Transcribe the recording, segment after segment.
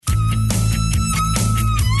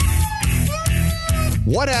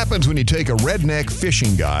What happens when you take a redneck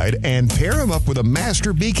fishing guide and pair him up with a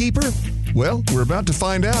master beekeeper? Well, we're about to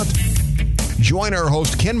find out. Join our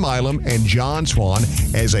host Ken Milam and John Swan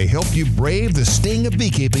as they help you brave the sting of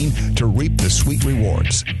beekeeping to reap the sweet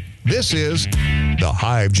rewards. This is The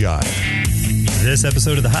Hive Jive. This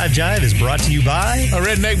episode of The Hive Jive is brought to you by a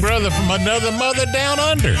redneck brother from another mother down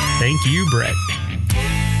under. Thank you, Brett.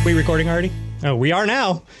 We recording already? Oh, we are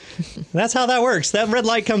now. That's how that works. That red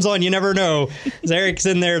light comes on, you never know. Eric's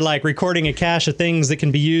in there like recording a cache of things that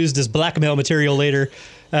can be used as blackmail material later.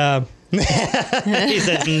 He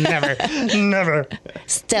says never.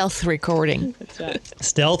 Stealth recording.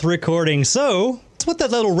 Stealth recording. So that's what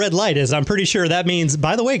that little red light is. I'm pretty sure that means,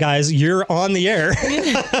 by the way, guys, you're on the air.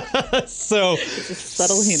 So it's a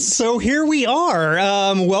subtle hint. So here we are.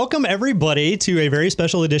 Welcome everybody to a very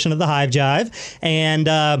special edition of the Hive Jive.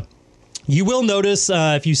 And you will notice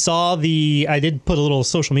if you saw I did put a little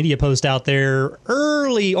social media post out there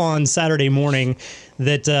early on Saturday morning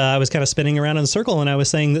that I was kind of spinning around in a circle, and I was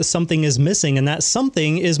saying that something is missing, and that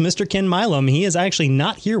something is Mr. Ken Milam. He is actually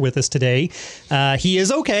not here with us today. He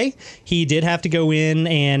is okay. He did have to go in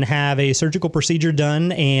and have a surgical procedure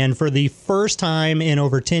done, and for the first time in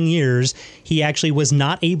over 10 years, he actually was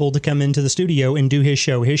not able to come into the studio and do his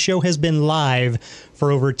show. His show has been live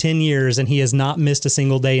for over 10 years, and he has not missed a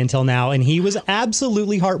single day until now, and he was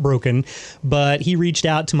absolutely heartbroken, but he reached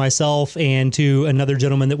out to myself and to another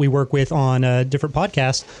gentleman that we work with on a different podcast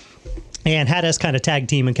and had us kind of tag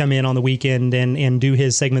team and come in on the weekend and do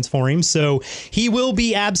his segments for him. So he will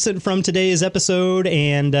be absent from today's episode,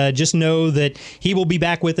 and just know that he will be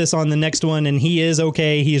back with us on the next one, and he is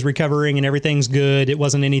okay. He is recovering and everything's good. It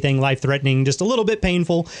wasn't anything life-threatening, just a little bit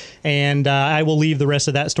painful, and I will leave the rest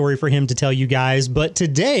of that story for him to tell you guys. But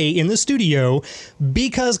today in the studio,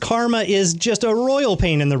 because karma is just a royal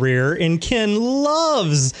pain in the rear, and Ken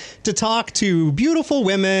loves to talk to beautiful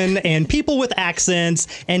women and people with accents,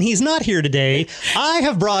 and he's not here today, I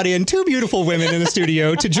have brought in two beautiful women in the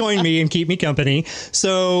studio to join me and keep me company.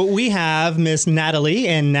 So we have Miss Nathalie,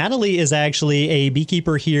 and Nathalie is actually a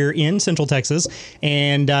beekeeper here in Central Texas,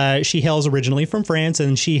 and she hails originally from France,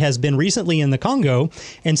 and she has been recently in the Congo,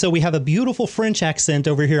 and so we have a beautiful French accent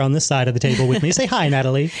over here on this side of the table with me. Say hi,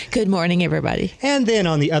 Nathalie. Good morning, everybody. And then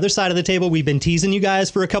on the other side of the table, we've been teasing you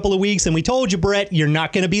guys for a couple of weeks, and we told you, Brett, you're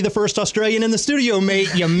not going to be the first Australian in the studio,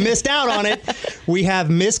 mate. You missed out on it. We have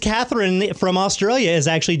Miss Katherine from Australia has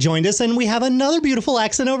actually joined us, and we have another beautiful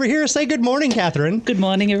accent over here. Say good morning, Katherine. Good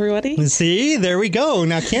morning, everybody. See, there we go.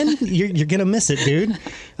 Now, Ken, you're going to miss it, dude.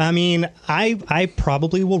 I mean, I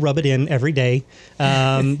probably will rub it in every day.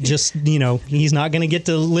 Just, he's not going to get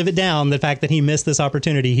to live it down, the fact that he missed this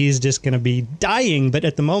opportunity. He's just going to be dying. But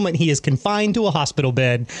at the moment, he is confined to a hospital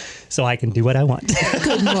bed, so I can do what I want.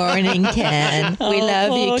 Good morning, Ken. We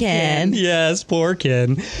love you, Ken. Yes, poor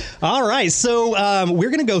Ken. All right, so we're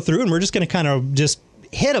going to go through, and we're just going to kind of just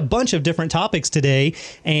hit a bunch of different topics today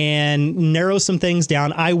and narrow some things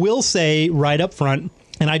down. I will say right up front,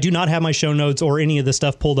 and I do not have my show notes or any of the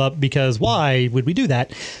stuff pulled up because why would we do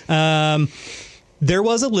that? There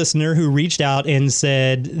was a listener who reached out and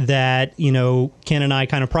said that, Ken and I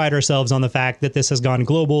kind of pride ourselves on the fact that this has gone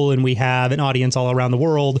global and we have an audience all around the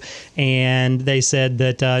world. And they said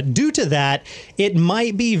that due to that, it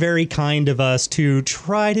might be very kind of us to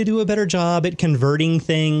try to do a better job at converting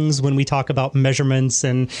things when we talk about measurements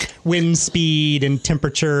and wind speed and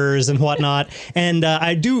temperatures and whatnot. And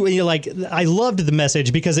I loved the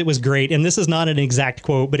message because it was great. And this is not an exact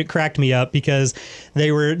quote, but it cracked me up because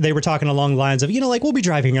they were talking along the lines of, we'll be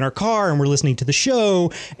driving in our car and we're listening to the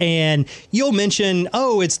show and you'll mention,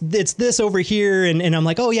 oh, it's this over here. And I'm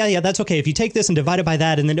like, oh, yeah, that's okay. If you take this and divide it by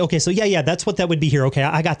that and then, okay, so yeah, that's what that would be here. Okay,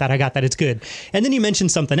 I got that. It's good. And then you mention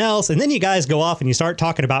something else and then you guys go off and you start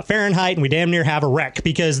talking about Fahrenheit and we damn near have a wreck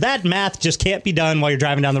because that math just can't be done while you're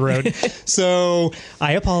driving down the road. So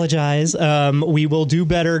I apologize. We will do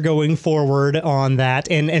better going forward on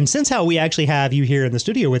that. And since how we actually have you here in the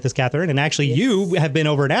studio with us, Katherine, and actually yes. You have been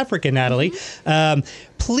over in Africa, Nathalie,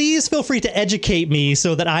 please feel free to educate me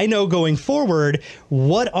so that I know going forward,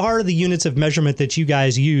 what are the units of measurement that you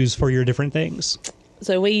guys use for your different things?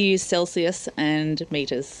 So we use Celsius and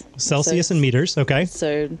meters. Celsius and meters, okay.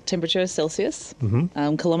 So temperature, Celsius,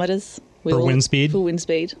 kilometers. For wind speed? For wind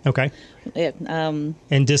speed. Okay. Yeah.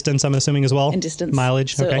 And distance, I'm assuming as well? And distance.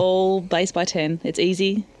 Mileage, so okay. all based by 10. It's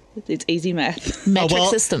easy. It's easy math. Metric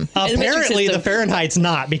system. Apparently the Fahrenheit's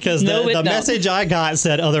not because the message I got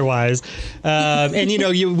said otherwise.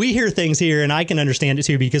 And we hear things here and I can understand it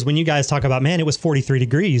too because when you guys talk about, man, it was 43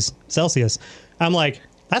 degrees Celsius. I'm like,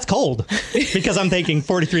 That's cold because I'm thinking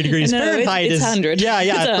 43 degrees No, Fahrenheit it's is 100. Yeah.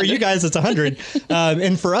 It's For 100. you guys, it's 100.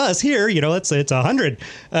 And for us here, it's 100.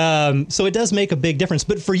 So it does make a big difference.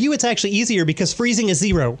 But for you, it's actually easier because freezing is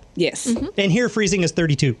 0. Yes. And here freezing is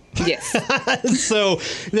 32. Yes. So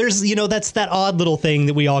there's, that's that odd little thing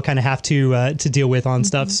that we all kind of have to deal with on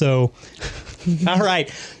stuff. So, all right.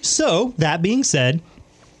 So that being said,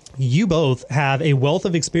 you both have a wealth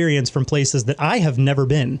of experience from places that I have never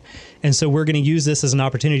been. And so we're going to use this as an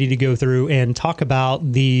opportunity to go through and talk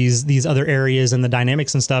about these other areas and the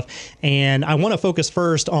dynamics and stuff. And I want to focus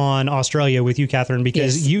first on Australia with you, Catherine,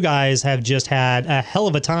 because you guys have just had a hell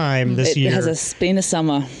of a time this year. It has been a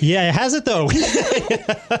summer. Yeah, it has it though.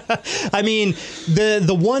 I mean,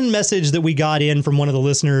 the one message that we got in from one of the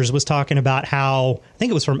listeners was talking about how, I think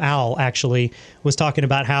it was from Al actually, was talking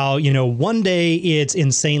about how, one day it's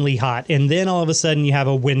insanely hot and then all of a sudden you have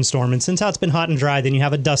a windstorm. And since how it's been hot and dry, then you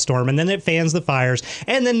have a dust storm and then it fans the fires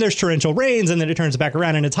and then there's torrential rains and then it turns back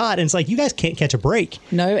around and it's hot. And it's like, you guys can't catch a break.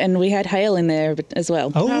 No, and we had hail in there as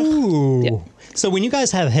well. Oh, Yep. So when you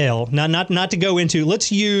guys have hail, now not to go into,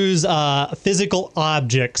 let's use physical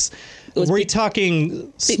objects. We're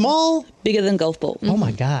talking small? Bigger than golf ball. Oh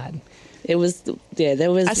my God. It was,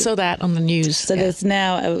 there was. I saw that on the news. So there's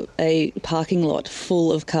now a parking lot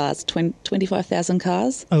full of cars, 25,000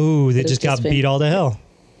 cars. Oh, they just got been- beat all to hell.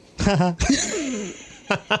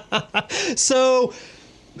 So,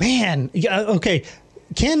 man, okay.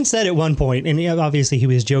 Ken said at one point, and obviously he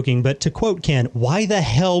was joking, but to quote Ken, why the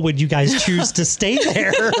hell would you guys choose to stay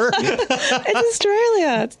there? It's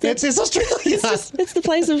Australia. It's Australia. It's the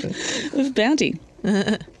place of bounty.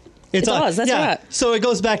 It's Oz, that's right. So it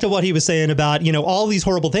goes back to what he was saying about, all these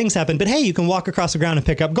horrible things happen, but hey, you can walk across the ground and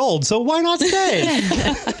pick up gold, so why not stay?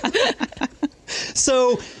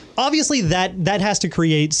 So obviously that has to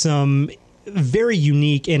create some very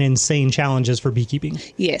unique and insane challenges for beekeeping.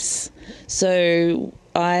 Yes. So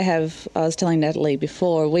I was telling Nathalie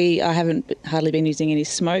before, I haven't hardly been using any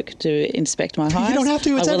smoke to inspect my hives. You don't have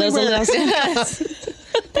to, it's everywhere.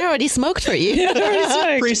 They're already smoked for you.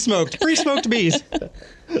 Pre-smoked bees.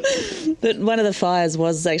 But one of the fires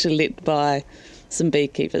was actually lit by some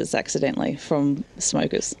beekeepers accidentally from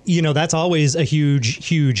smokers. That's always a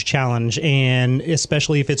huge challenge, and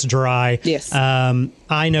especially if it's dry. Yes.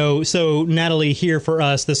 I know. So Nathalie, here for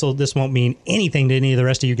us, this won't mean anything to any of the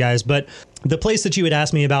rest of you guys, but the place that you had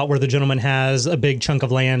asked me about where the gentleman has a big chunk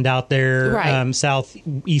of land out there, right.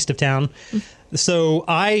 Southeast of town. So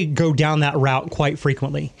I go down that route quite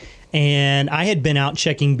frequently, and I had been out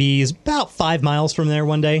checking bees about 5 miles from there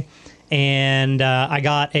one day. And I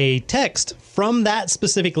got a text from that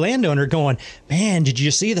specific landowner going, man, did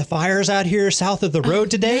you see the fires out here south of the road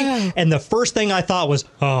today? No. And the first thing I thought was,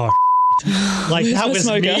 oh, like that was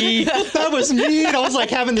me. That was me. And I was like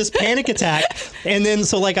having this panic attack. And then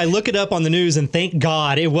so I look it up on the news and thank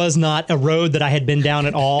God it was not a road that I had been down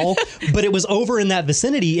at all, but it was over in that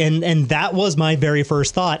vicinity. And that was my very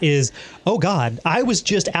first thought is, oh God, I was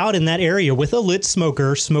just out in that area with a lit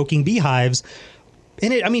smoker smoking beehives.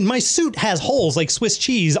 And my suit has holes like Swiss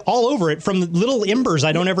cheese all over it from little embers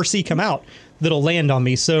I don't ever see come out that'll land on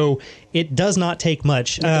me. So it does not take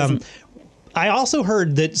much. I also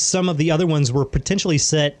heard that some of the other ones were potentially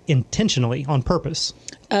set intentionally on purpose.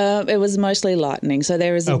 It was mostly lightning, so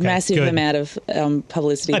there is a massive amount of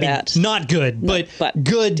publicity about. Not good, but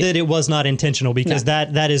good that it was not intentional because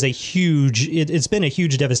that is a huge. It's been a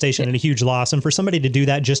huge devastation and a huge loss, and for somebody to do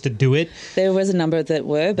that just to do it. There was a number that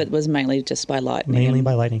were, but it was mainly just by lightning. Mainly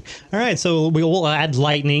by lightning. All right, so we will add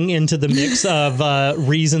lightning into the mix of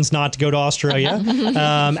reasons not to go to Australia,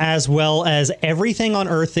 as well as everything on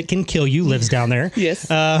Earth that can kill you lives down there. Yes.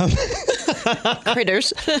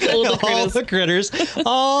 Critters.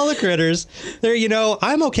 All the critters. There,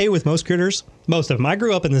 I'm okay with most critters. Most of them. I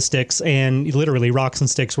grew up in the sticks, and literally rocks and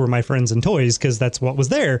sticks were my friends and toys because that's what was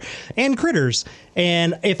there. And critters.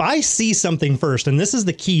 And if I see something first, and this is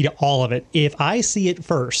the key to all of it, if I see it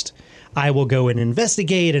first, I will go and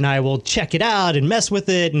investigate and I will check it out and mess with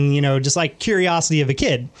it and, just like curiosity of a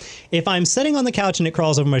kid. If I'm sitting on the couch and it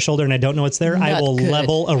crawls over my shoulder and I don't know it's there, I will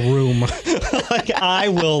level a room. I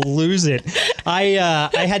will lose it. I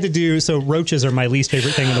had to do, so roaches are my least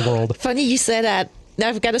favorite thing in the world. Funny you say that.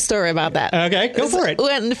 I've got a story about that. Okay, go for it.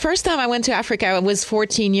 When the first time I went to Africa, I was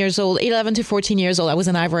 14 years old, 11 to 14 years old. I was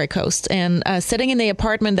in Ivory Coast. And sitting in the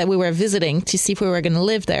apartment that we were visiting to see if we were going to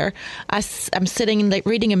live there, I'm sitting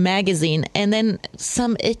reading a magazine, and then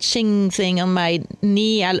some itching thing on my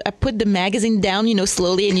knee. I put the magazine down,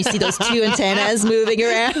 slowly, and you see those two antennas moving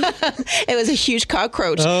around. It was a huge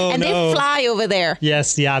cockroach. And they fly over there.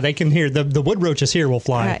 Yes, yeah, they can hear. The wood roaches here will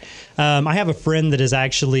fly. Right. I have a friend that is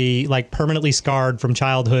actually permanently scarred from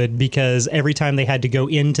childhood because every time they had to go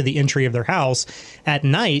into the entry of their house at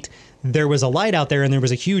night, there was a light out there and there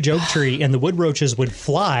was a huge oak tree and the wood roaches would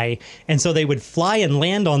fly. And so they would fly and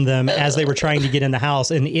land on them as they were trying to get in the house.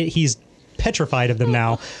 And he's petrified of them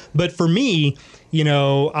now. But for me, you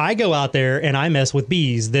know, I go out there and I mess with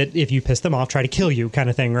bees that if you piss them off, try to kill you kind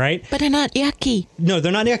of thing, right? But they're not yucky. No,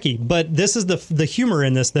 they're not yucky. But this is the humor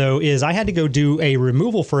in this, though, is I had to go do a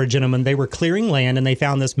removal for a gentleman. They were clearing land and they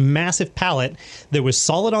found this massive pallet that was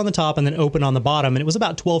solid on the top and then open on the bottom. And it was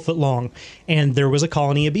about 12 foot long. And there was a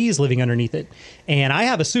colony of bees living underneath it. And I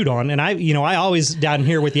have a suit on. And I always down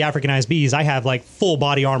here with the Africanized bees, I have like full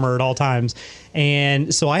body armor at all times.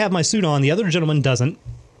 And so I have my suit on. The other gentleman doesn't.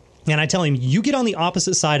 And I tell him, you get on the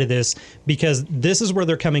opposite side of this because this is where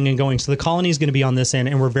they're coming and going. So the colony is going to be on this end,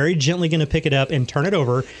 and we're very gently going to pick it up and turn it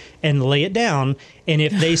over and lay it down. And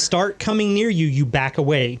if they start coming near you, you back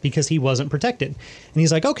away because he wasn't protected. And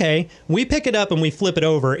he's like, okay, we pick it up and we flip it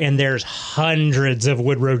over, and there's hundreds of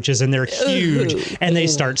wood roaches, and they're huge. Ooh. And they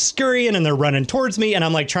start scurrying, and they're running towards me. And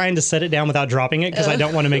I'm like trying to set it down without dropping it because I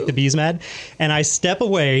don't want to make the bees mad. And I step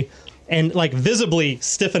away. And like visibly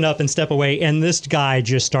stiffen up and step away. And this guy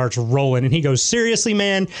just starts rolling. And he goes, seriously,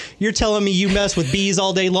 man, you're telling me you mess with bees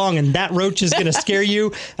all day long and that roach is going to scare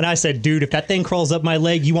you? And I said, dude, if that thing crawls up my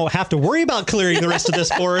leg, you won't have to worry about clearing the rest of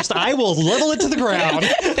this forest. I will level it to the ground.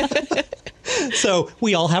 So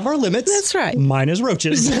we all have our limits. That's right. Mine is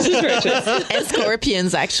roaches. And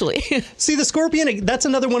scorpions, actually. See, the scorpion, that's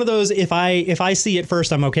another one of those, if I see it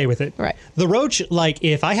first, I'm okay with it. Right. The roach, like,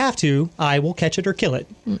 if I have to, I will catch it or kill it.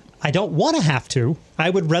 I don't want to have to. I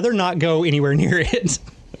would rather not go anywhere near it.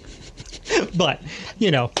 But,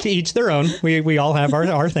 you know, to each their own. We all have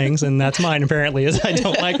our things, and that's mine, apparently, is I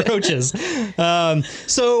don't like roaches.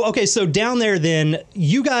 So down there, then,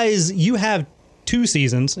 you guys, you have 2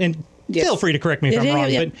 seasons, and yes. Feel free to correct me if I'm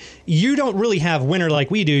wrong, but you don't really have winter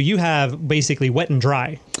like we do. You have basically wet and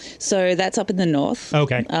dry. So that's up in the north.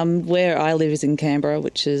 Okay. Where I live is in Canberra,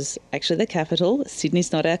 which is actually the capital.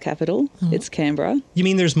 Sydney's not our capital. Mm-hmm. It's Canberra. You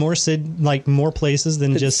mean there's more more places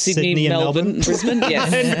than just Sydney and Melbourne? Brisbane?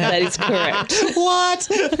 Yes, that is correct. What?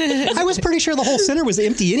 I was pretty sure the whole center was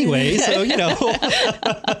empty anyway, so, you know.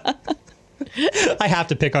 I have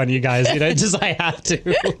to pick on you guys, you know, just I have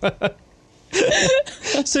to.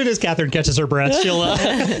 As soon as Catherine catches her breath, she'll.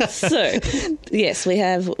 So, yes, we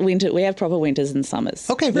have winter. We have proper winters and summers.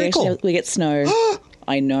 Okay, very cool. We get snow.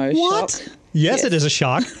 I know. What? Shock. Yes, it is a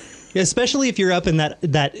shock. Especially if you're up in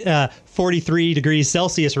that 43 degrees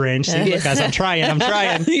Celsius range. See, look, guys, I'm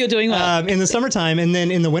trying. You're doing well. In the summertime, and then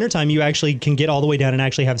in the wintertime, you actually can get all the way down and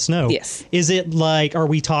actually have snow. Yes. Is it like, are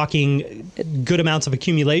we talking good amounts of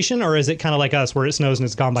accumulation, or is it kind of like us where it snows and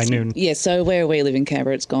it's gone by noon? Yeah, so where we live in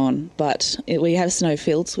Canberra, it's gone. But we have snow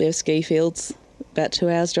fields. We have ski fields, about 2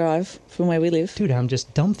 hours drive from where we live. Dude, I'm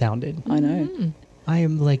just dumbfounded. I know. I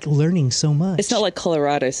am like learning so much. It's not like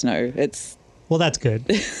Colorado snow. Well, that's good.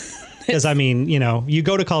 Because, I mean, you know, you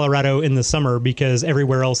go to Colorado in the summer because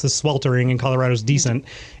everywhere else is sweltering and Colorado's decent.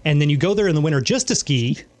 And then you go there in the winter just to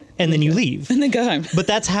ski and then you leave. And then go home. But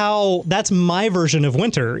that's my version of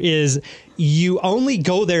winter is you only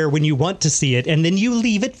go there when you want to see it and then you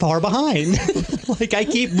leave it far behind. Like I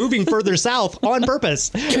keep moving further south on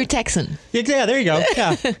purpose. True Texan. Yeah, there you go.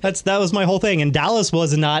 Yeah, that was my whole thing. And Dallas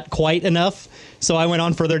was not quite enough. So I went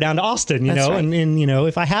on further down to Austin, you know, right. and, you know,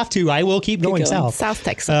 if I have to, I will keep going south. South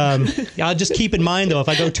Texas. I'll just keep in mind, though, if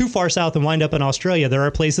I go too far south and wind up in Australia, there are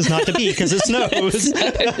places not to be because it snows.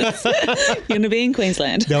 You're going to be in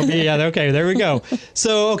Queensland. Okay, there we go.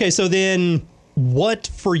 So then what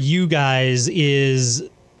for you guys is,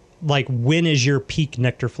 like, when is your peak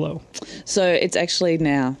nectar flow? So it's actually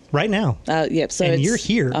now. Right now? Yep. So you're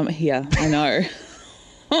here. I'm here, I know.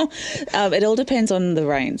 It all depends on the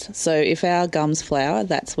rains. So if our gums flower,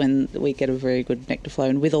 that's when we get a very good nectar flow.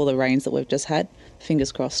 And with all the rains that we've just had,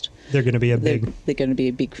 fingers crossed, they're going to be they're going to be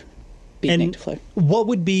a big nectar flow. What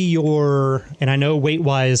would be your, and I know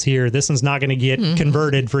weight-wise here, this one's not going to get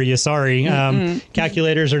converted for you, sorry.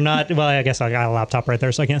 Calculators are not, well, I guess I got a laptop right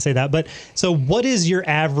there, so I can't say that. But so what is your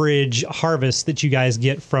average harvest that you guys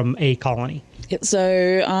get from a colony?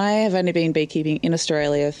 So I have only been beekeeping in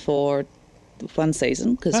Australia for 1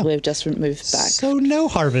 season because we've just moved back. So no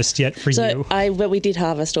harvest yet for you. But we did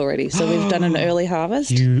harvest already. So we've done an early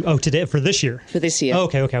harvest. Today for this year? For this year. Oh,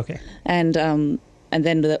 okay. And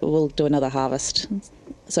then we'll do another harvest.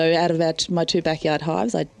 So out of my 2 backyard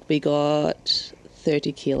hives, we got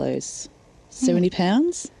 30 kilos, 70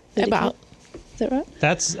 pounds. About. Is that right?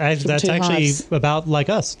 That's actually hives. About like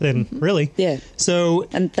us then, really. Yeah. So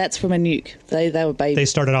and that's from a nuke. They were babies. They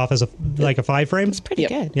started off as a 5 frame. It's pretty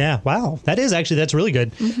good. Yeah. Wow. That's really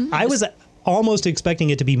good. Mm-hmm. almost expecting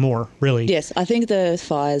it to be more, really. Yes, I think the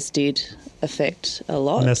fires did affect a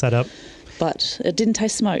lot. Mess that up. But it didn't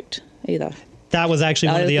taste smoked either. That was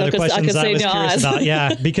actually one of the other questions I was curious about.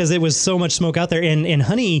 Yeah, because there was so much smoke out there. And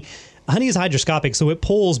honey is hygroscopic, so it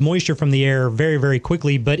pulls moisture from the air very, very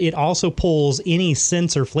quickly, but it also pulls any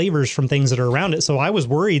scents or flavors from things that are around it. So I was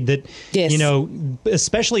worried that, yes,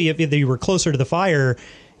 especially if you were closer to the fire,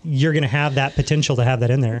 you're going to have that potential to have that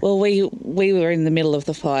in there. Well, we were in the middle of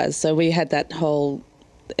the fires, so we had that whole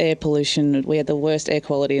air pollution. We had the worst air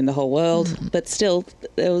quality in the whole world, but still,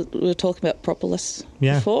 we were talking about propolis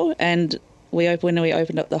before, and when we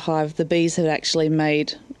opened up the hive, the bees had actually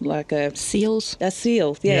made like a seal.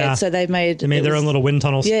 Yeah. So they made their own little wind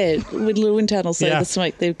tunnels. Yeah, with little wind tunnels. So the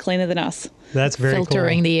smoke, they're cleaner than us. That's very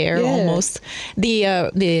filtering cool. the air almost.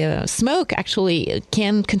 The smoke actually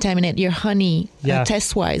can contaminate your honey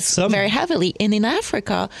test-wise very heavily. And in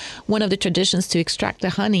Africa, one of the traditions to extract the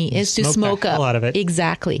honey is to smoke up. Out of it.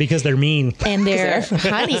 Exactly. Because they're mean. And their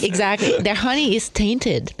honey, their honey is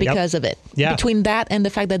tainted because of it. Yeah. Between that and the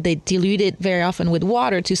fact that they dilute it very often with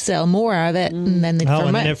water to sell more of it, and then it ferments.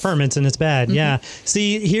 And then it ferments and it's bad. Yeah.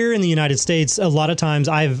 See, here in the United States, a lot of times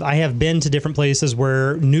I have been to different places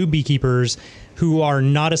where new beekeepers who are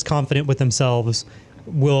not as confident with themselves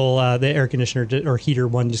will the air conditioner or heater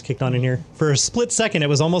one just kicked on in here. For a split second, it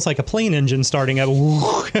was almost like a plane engine starting up.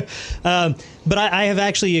 But I have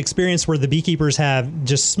actually experienced where the beekeepers have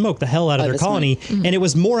just smoked the hell out of their colony, and it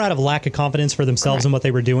was more out of lack of confidence for themselves and what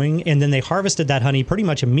they were doing. And then they harvested that honey pretty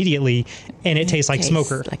much immediately, and it tastes like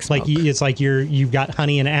smoker. Like it's like you've got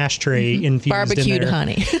honey in an ashtray infused barbecued in there.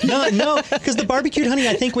 honey. No, because the barbecued honey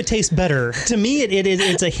I think would taste better. To me,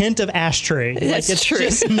 it's a hint of ashtray. It's true.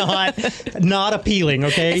 Just not appealing.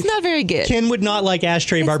 Okay, it's not very good. Ken would not like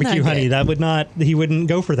ashtray barbecue honey. That would not. He wouldn't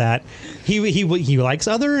go for that. He likes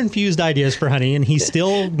other infused ideas for honey, and he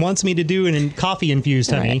still wants me to do an coffee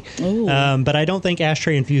infused honey. But I don't think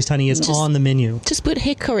ashtray infused honey is on the menu. Just put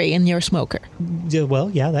hickory in your smoker. Well,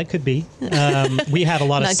 yeah, that could be. We have a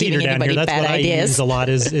lot of cedar down here. That's what I use a lot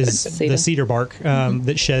is the cedar bark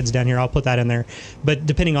that sheds down here. I'll put that in there. But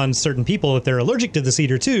depending on certain people, if they're allergic to the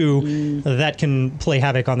cedar too, that can play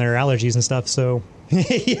havoc on their allergies and stuff. So.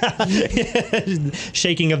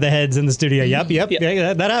 Shaking of the heads in the studio. Yep.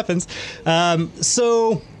 Yeah, that happens.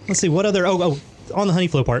 So let's see what other. Oh, on the honey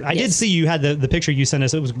flow part, I did see you had the picture you sent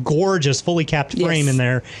us. It was gorgeous, fully capped frame in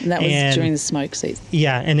there. And that was during the smoke season.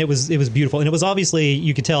 Yeah, and it was beautiful, and it was obviously,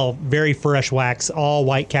 you could tell, very fresh wax, all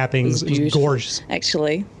white cappings. It was gorgeous.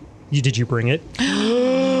 Actually, did you bring it?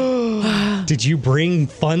 Did you bring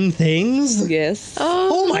fun things? Yes.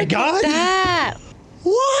 Oh my God! That.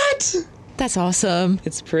 What? That's awesome.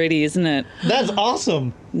 It's pretty, isn't it? That's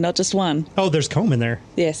awesome. Not just one. Oh, there's comb in there.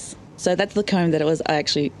 Yes. So that's the comb that it was. I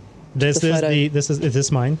actually. Is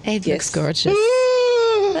this mine? It looks gorgeous.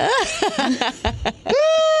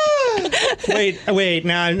 Wait.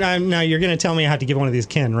 Now you're going to tell me I have to give one of these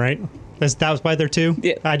Ken, right? That was why they're two?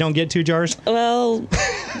 Yeah. I don't get 2 jars? Well,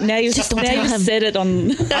 now you've said it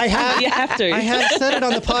on... I have. You have to. I have said it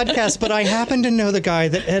on the podcast, but I happen to know the guy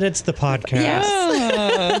that edits the podcast.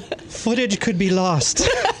 Yeah. Footage could be lost.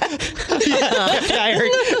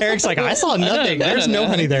 Eric's like, I saw nothing. There's no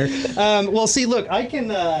honey there. Well, see, look, I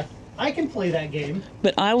can play that game.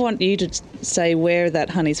 But I want you to say where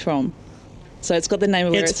that honey's from. So it's got the name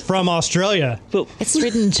of where it's from Australia. It's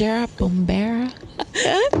written Jarrah Bombera.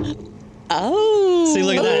 Oh. See,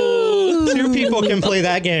 look at that. 2 people can play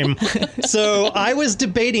that game. So I was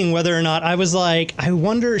debating whether or not, I was like, I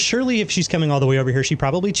wonder, surely if she's coming all the way over here, she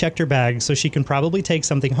probably checked her bag, so she can probably take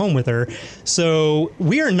something home with her. So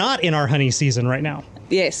we are not in our honey season right now.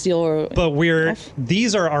 Yes, But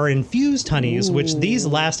these are our infused honeys, which these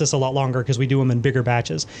last us a lot longer because we do them in bigger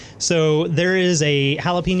batches. So there is a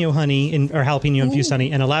jalapeno honey or jalapeno infused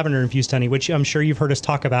honey and a lavender infused honey, which I'm sure you've heard us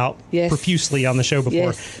talk about profusely on the show before.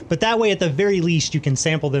 Yes. But that way, at the very least, you can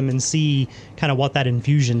sample them and see kind of what that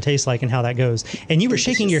infusion tastes like and how that goes. And you were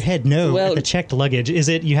shaking your head no at the checked luggage. Is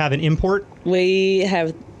it you have an import? We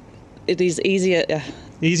have. It is easier.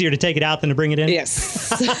 Easier to take it out than to bring it in?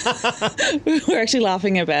 Yes. We were actually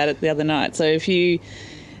laughing about it the other night. So if you,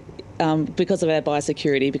 because of our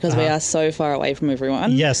biosecurity, because we are so far away from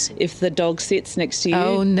everyone. Yes. If the dog sits next to you.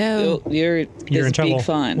 Oh, no. You're in trouble. Big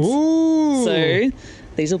fines. Ooh. So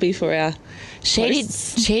these will be for our...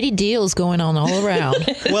 Shady deals going on all around.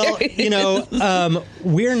 Well,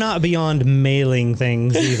 we're not beyond mailing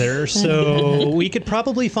things either, so we could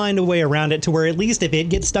probably find a way around it to where at least if it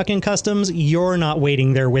gets stuck in customs, you're not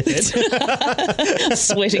waiting there with it.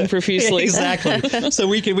 Sweating profusely. Exactly. So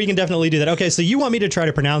we can definitely do that. Okay, so you want me to try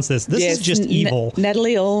to pronounce this. This is just evil.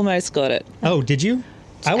 Nathalie almost got it. Oh, did you?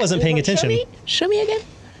 I wasn't paying attention. Show me again.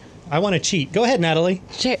 I want to cheat. Go ahead, Natalie.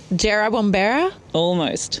 Jarabombera?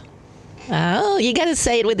 Almost. Oh, you got to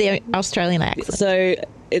say it with the Australian accent. So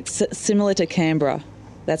it's similar to Canberra.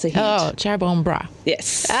 That's a hint. Oh, Jarabombra.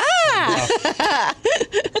 Yes. Ah!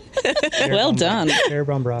 Well done.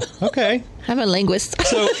 Jarabombra. Okay. I'm a linguist.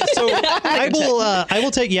 So I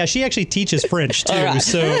will take. Yeah, she actually teaches French too. Right.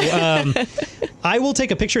 So I will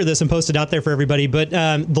take a picture of this and post it out there for everybody. But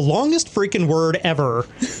the longest freaking word ever,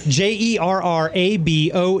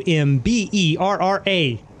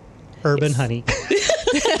 Jerabombera, urban honey.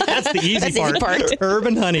 That's the easy part.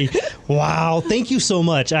 Urban honey. Wow. Thank you so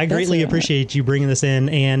much. I greatly appreciate you bringing this in.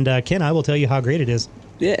 And Ken, I will tell you how great it is.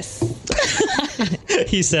 Yes.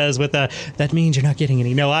 He says with that means you're not getting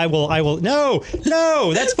any. No, I will. No,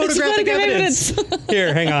 that's photographic evidence.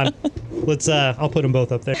 Here, hang on. Let's, I'll put them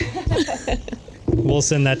both up there. We'll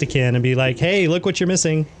send that to Ken and be like, hey, look what you're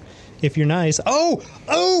missing. If you're nice.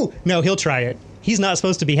 Oh, no, he'll try it. He's not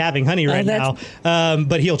supposed to be having honey right now,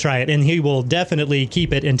 but he'll try it, and he will definitely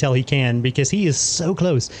keep it until he can because he is so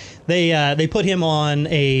close. They put him on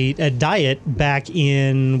a diet back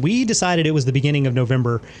in, we decided it was the beginning of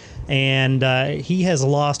November, and he has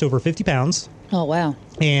lost over 50 pounds. Oh, wow.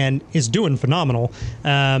 And is doing phenomenal.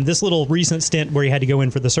 This little recent stint where he had to go in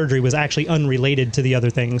for the surgery was actually unrelated to the other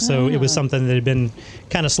things. So it was something that had been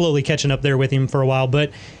kind of slowly catching up there with him for a while. But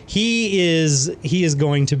he is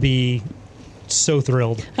going to be so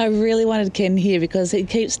thrilled. I really wanted Ken here because he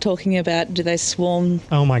keeps talking about do they swarm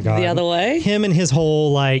the other way? Him and his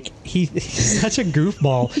whole, he's such a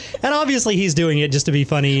goofball. And obviously he's doing it just to be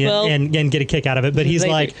funny and get a kick out of it. But he's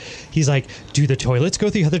like, do the toilets go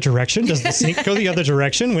the other direction? Does the sink go the other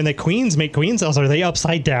direction? When the queens make queen cells, are they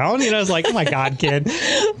upside down? I was like, oh my God, kid.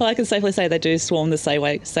 Well, I can safely say they do swarm the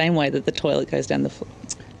same way that the toilet goes down the floor.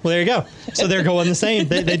 Well, there you go. So they're going the same.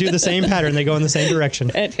 They do the same pattern. They go in the same direction.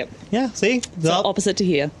 Yep. Yeah, see? So opposite to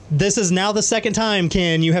here. This is now the second time,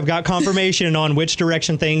 Ken, you have got confirmation on which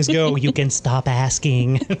direction things go. You can stop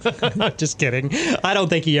asking. Just kidding. I don't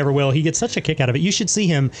think he ever will. He gets such a kick out of it. You should see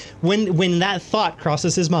him when that thought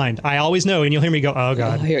crosses his mind. I always know, and you'll hear me go, oh,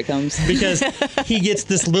 God. Oh, here it comes. Because he gets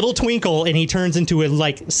this little twinkle, and he turns into a,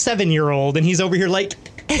 7-year-old, and he's over here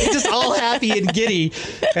just all happy and giddy.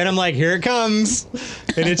 And I'm like, here it comes.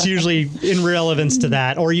 And it's usually in relevance to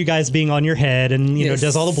that. Or you guys being on your head and,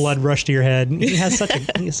 does all the blood rush to your head. He has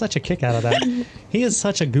such a kick out of that. He is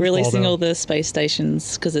such a goofball, releasing all the space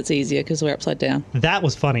stations because it's easier because we're upside down. That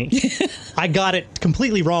was funny. I got it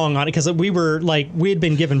completely wrong on it because we had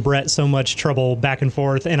been giving Brett so much trouble back and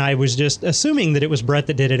forth. And I was just assuming that it was Brett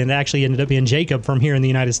that did it. And it actually ended up being Jacob from here in the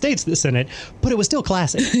United States that sent it. But it was still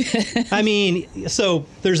classic. I mean, so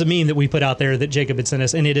there's a meme that we put out there that Jacob had sent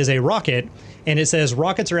us, and it is a rocket, and it says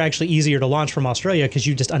rockets are actually easier to launch from Australia because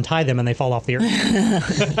you just untie them and they fall off the earth.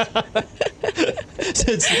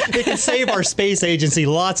 So it can save our space agency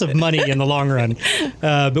lots of money in the long run.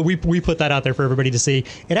 But we put that out there for everybody to see.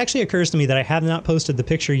 It actually occurs to me that I have not posted the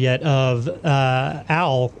picture yet of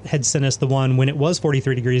Al had sent us the one when it was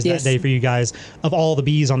 43 degrees that day for you guys of all the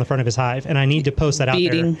bees on the front of his hive. And I need to post that out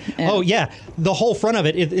there. Yeah. Oh, yeah. The whole front of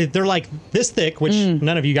it, they're like this thick, which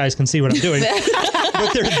none of you guys can see what I'm doing.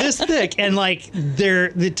 But they're this thick, and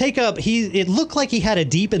they take up. It looked like he had a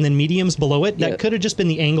deep and then mediums below it. That could have just been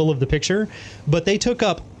the angle of the picture, but they took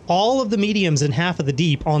up all of the mediums and half of the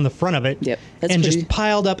deep on the front of it, and just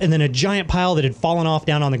piled up, and then a giant pile that had fallen off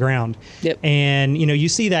down on the ground. And you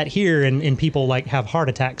see that here, and people have heart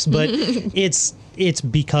attacks, but it's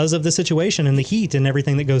because of the situation and the heat and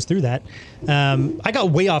everything that goes through that. I got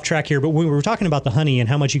way off track here, but when we were talking about the honey and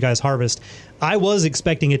how much you guys harvest, I was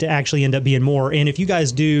expecting it to actually end up being more. And if you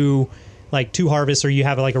guys do 2 harvests or you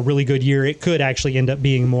have a really good year, it could actually end up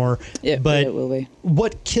being more. But it will be.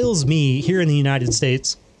 What kills me here in the United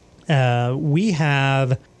States, we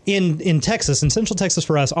have in Texas, in Central Texas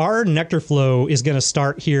for us, our nectar flow is going to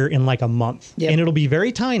start here in a month. And it'll be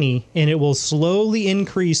very tiny, and it will slowly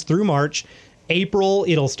increase through March. April,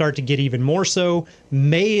 it'll start to get even more so.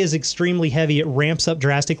 May is extremely heavy. It ramps up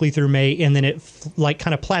drastically through May, and then it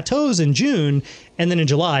kind of plateaus in June. And then in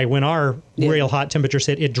July, when our real hot temperatures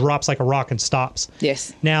hit, it drops like a rock and stops.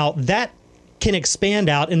 Yes. Now, that can expand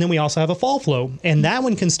out, and then we also have a fall flow. And that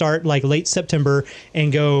one can start late September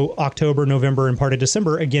and go October, November, and part of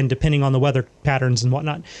December, again, depending on the weather patterns and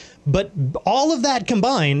whatnot. But all of that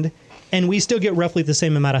combined, and we still get roughly the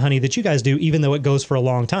same amount of honey that you guys do, even though it goes for a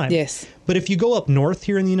long time. Yes. But if you go up north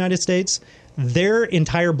here in the United States, their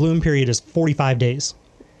entire bloom period is 45 days.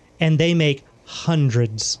 And they make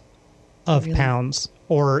hundreds of pounds,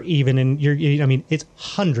 or even it's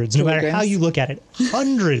hundreds, no matter how you look at it,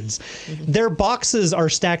 hundreds. Their boxes are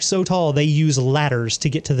stacked so tall, they use ladders to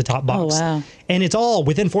get to the top box. Oh, wow. And it's all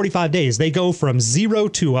within 45 days. They go from 0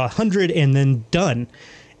 to 100 and then done.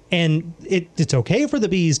 And it's okay for the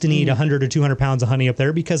bees to need 100 or 200 pounds of honey up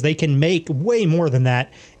there because they can make way more than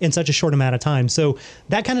that in such a short amount of time. So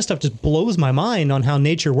that kind of stuff just blows my mind on how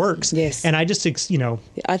nature works. Yes. And I just,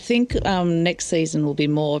 I think next season will be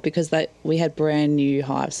more because we had brand new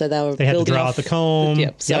hives. So they had to building draw out the comb.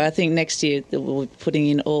 Yep. So I think next year we'll be putting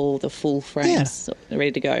in all the full frames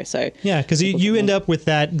ready to go. So yeah, because you end up with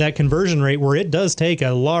that conversion rate where it does take a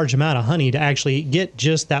large amount of honey to actually get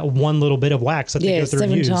just that one little bit of wax that they go through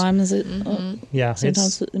and use. 7 times it. Yeah, 7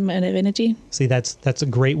 times the amount of energy. See, that's a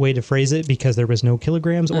great way to phrase it because there was no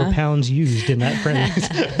kilograms or pounds used in that phrase.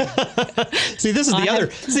 See, this is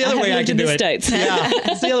the other way I can do it. States. Yeah,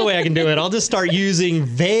 it's the other way I can do it. I'll just start using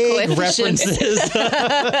vague references.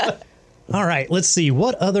 All right, let's see.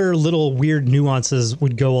 What other little weird nuances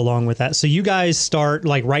would go along with that? So you guys start,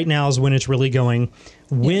 like right now is when it's really going.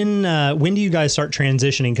 When do you guys start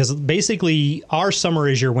transitioning? Because basically our summer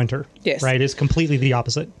is your winter. Yes. Right? It's completely the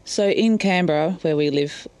opposite. So in Canberra, where we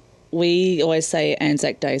live, we always say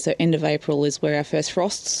Anzac Day. So end of April is where our first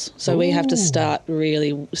frosts. So we have to start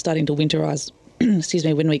really starting to winterize,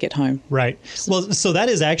 when we get home. Right. Well, so that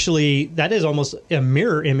is almost a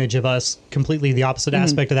mirror image of us, completely the opposite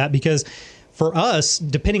aspect of that, because for us,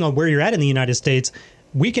 depending on where you're at in the United States,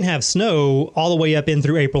 we can have snow all the way up in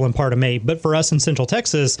through April and part of May. But for us in Central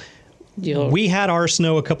Texas, we had our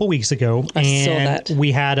snow a couple weeks ago, and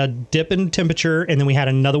we had a dip in temperature, and then we had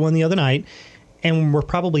another one the other night, and we're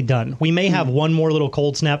probably done. We may have one more little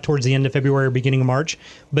cold snap towards the end of February or beginning of March.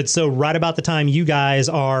 But so right about the time you guys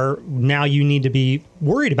are, now you need to be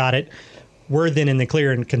worried about it, we're then in the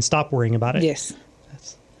clear and can stop worrying about it. Yes.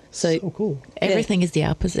 That's so cool. Everything is the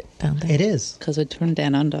opposite down there. It is. Because we're from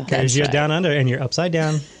down under. Because you're down under and you're upside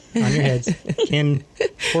down on your heads.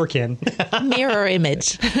 Poor Ken. Mirror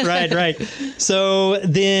image. Right. So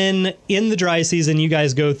then in the dry season, you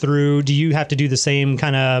guys go through, do you have to do the same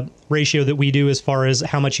kind of ratio that we do as far as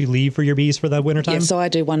how much you leave for your bees for the wintertime? Yeah, so I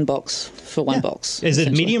do one box for one box. Is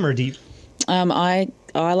it medium or deep? I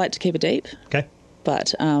like to keep it deep. Okay.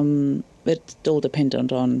 But it's all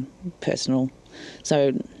dependent on personal.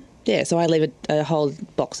 So, so I leave a whole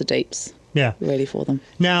box of deeps. Yeah, ready for them.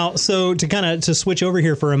 Now, so to switch over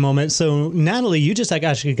here for a moment. So, Nathalie, you just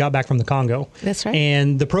actually got back from the Congo. That's right.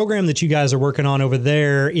 And the program that you guys are working on over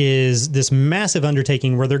there is this massive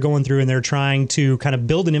undertaking where they're going through and they're trying to kind of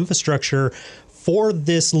build an infrastructure for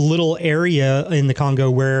this little area in the Congo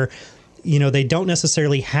where, they don't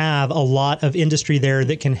necessarily have a lot of industry there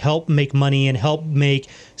that can help make money and help make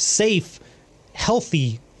safe,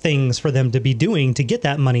 healthy things for them to be doing to get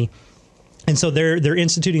that money. And so they're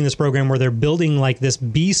instituting this program where they're building like this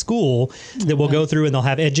bee school that will go through, and they'll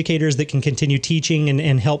have educators that can continue teaching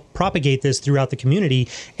and help propagate this throughout the community.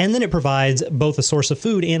 And then it provides both a source of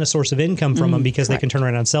food and a source of income from them because they can turn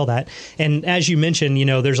around and sell that. And as you mentioned,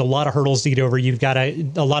 there's a lot of hurdles to get over. You've got a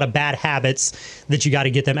lot of bad habits that you got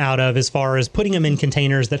to get them out of, as far as putting them in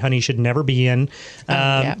containers that honey should never be in,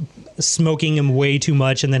 smoking them way too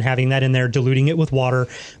much and then having that in there, diluting it with water.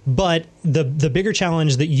 But the bigger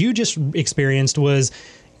challenge that you just experienced was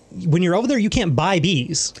when you're over there, you can't buy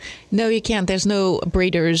bees. No, you can't. There's no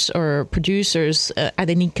breeders or producers at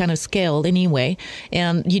any kind of scale anyway.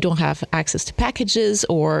 And you don't have access to packages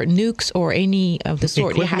or nukes or any of the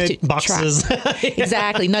sort. Equipment, you have to boxes.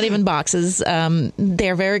 Exactly. Not even boxes.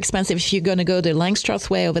 They're very expensive. If you're going to go the Langstroth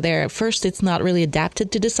way over there, first, it's not really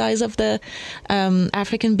adapted to the size of the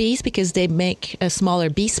African bees because they make a smaller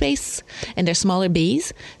bee space and they're smaller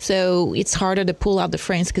bees. So it's harder to pull out the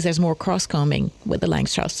frames because there's more cross-combing with the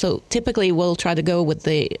Langstroth. So typically we'll try to go with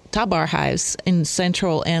the tabar hives in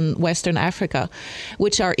Central and Western Africa,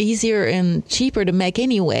 which are easier and cheaper to make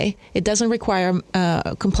anyway. It doesn't require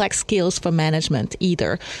complex skills for management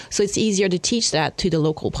either. So it's easier to teach that to the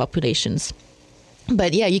local populations.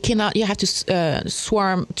 But yeah, you have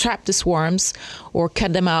to trap the swarms or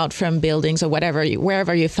cut them out from buildings or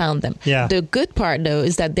wherever you found them. Yeah. The good part, though,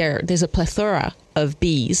 is that there's a plethora of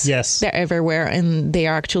bees. Yes. They're everywhere, and they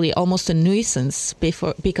are actually almost a nuisance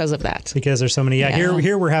because of that. Because there's so many. Yeah.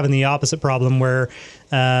 Here we're having the opposite problem where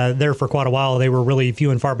there for quite a while they were really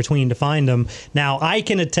few and far between to find them. Now, I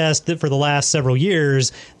can attest that for the last several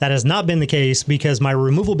years, that has not been the case because my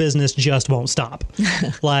removal business just won't stop.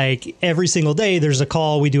 Like every single day, there's a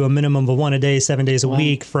call. We do a minimum of one a day, 7 days a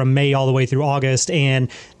week from May all the way through August.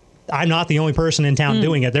 And I'm not the only person in town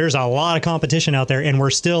doing it. There's a lot of competition out there, and we're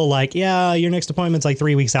still like, yeah, your next appointment's like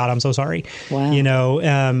 3 weeks out. I'm so sorry. Wow. You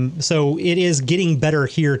know, so it is getting better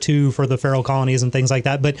here too for the feral colonies and things like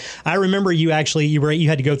that. But I remember you had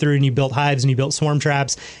to go through and you built hives and you built swarm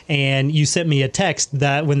traps, and you sent me a text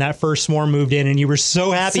that when that first swarm moved in, and you were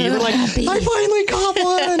so happy. You were like, I finally caught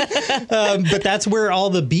one. But that's where all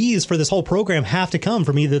the bees for this whole program have to come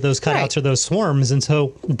from, either those cutouts or those swarms. And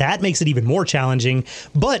so that makes it even more challenging.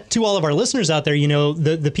 But to all of our listeners out there, you know,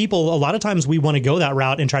 the people, a lot of times we want to go that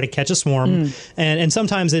route and try to catch a swarm. And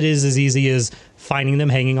sometimes it is as easy as finding them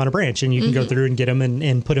hanging on a branch, and you can go through and get them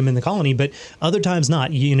and put them in the colony. But other times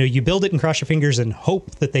not. You know, you build it and cross your fingers and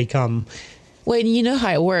hope that they come. Well, you know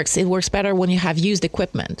how it works. It works better when you have used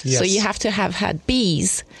equipment. Yes. So you have to have had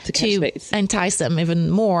bees to entice them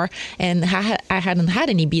even more. And I hadn't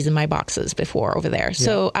had any bees in my boxes before over there.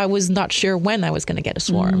 So I was not sure when I was going to get a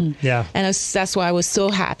swarm. Yeah. And that's why I was so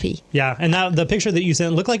happy. Yeah. And now the picture that you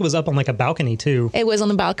sent looked like it was up on like a balcony too. It was on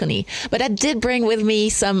the balcony. But I did bring with me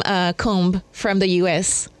some comb from the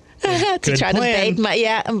U.S. to try to bait my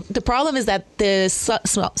the problem is that the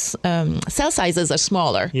cell sizes are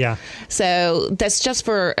smaller. Yeah. So that's just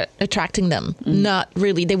for attracting them. Not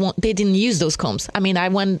really. They didn't use those combs. I mean, I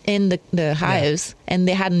went in the hives and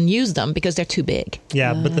they hadn't used them because they're too big.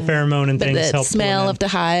 Yeah, but the pheromone and But things the help. smell of the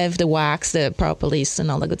hive, the wax, the propolis, and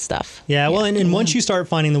all the good stuff. Yeah, well, and once you start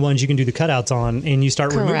finding the ones you can do the cutouts on, and you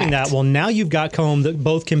start removing that, well, now you've got comb that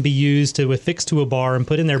both can be used to affix to a bar and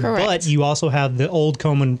put in there. Correct. But you also have the old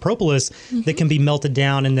comb and propolis that can be melted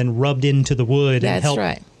down and then rubbed into the wood and help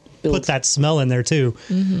put that smell in there too.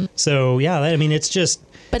 So yeah, I mean, it's just.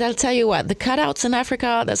 But I'll tell you what, the cutouts in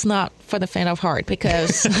Africa, that's not for the faint of heart,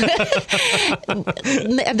 because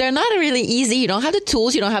they're not really easy. You don't have the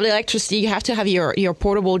tools. You don't have the electricity. You have to have your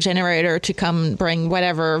portable generator to come bring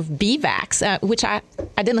whatever bee vacs, which I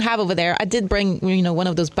didn't have over there. I did bring, one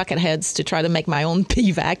of those bucket heads to try to make my own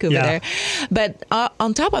bee vac over there. But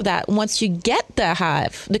on top of that, once you get the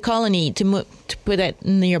hive, the colony to put it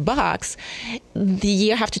in your box,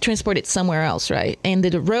 you have to transport it somewhere else, right? And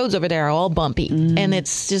the roads over there are all bumpy, and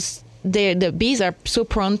it's just the bees are so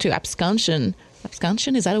prone to absconsion.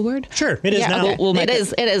 Absconsion, is that a word? Sure, it is now. It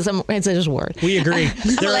is. It's a word. We agree.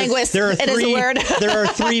 I'm a linguist. It is a word. There are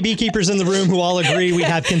 3 beekeepers in the room who all agree we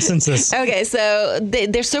have consensus. Okay, so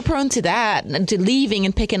they're so prone to that, to leaving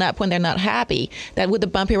and picking up when they're not happy, that with the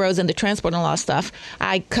bumpy roads and the transport and a lot of stuff,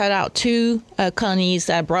 I cut out 2 colonies,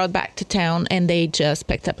 I brought back to town, and they just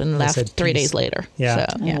picked up and left 3 days later. Yeah.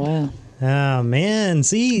 So, yeah. Oh, wow. Oh, man.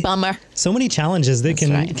 See? Bummer. So many challenges that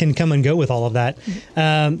can come and go with all of that.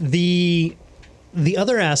 The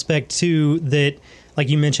other aspect, too, that, like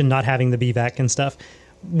you mentioned, not having the BVAC and stuff.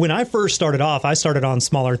 When I first started off, I started on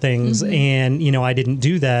smaller things, and, I didn't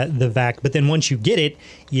do the vac. But then once you get it,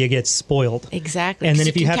 you get spoiled. Exactly. And then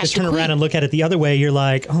if you have to turn around and look at it the other way, you're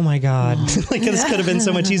like, oh, my God, like this could have been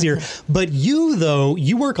so much easier. But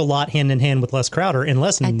you work a lot hand in hand with Les Crowder, and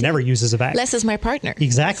Les never uses a vac. Les is my partner.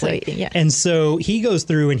 Exactly. So, yeah. And so he goes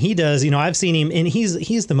through and he does, I've seen him, and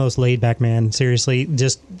he's the most laid back man, seriously,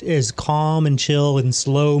 just is calm and chill and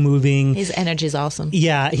slow moving. His energy is awesome.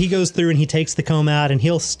 Yeah. He goes through and he takes the comb out and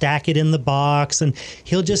he'll stack it in the box, and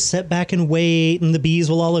he'll just sit back and wait, and the bees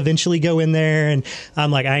will all eventually go in there. And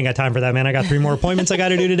I'm like, I ain't got time for that, man. I got 3 more appointments I got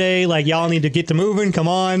to do today. Like, y'all need to get to moving. Come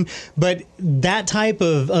on. But that type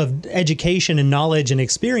of education and knowledge and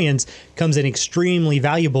experience comes in extremely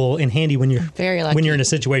valuable and handy when you're in a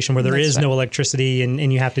situation where there is no electricity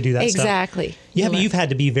and you have to do that stuff. Exactly. You've had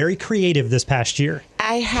to be very creative this past year.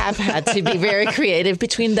 I have had to be very creative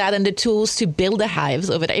between that and the tools to build the hives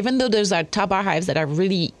over there. Even though those are top bar hives that are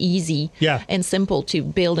really easy and simple to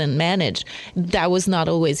build and manage, that was not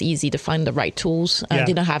always easy to find the right tools. I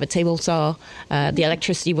didn't have a table saw. The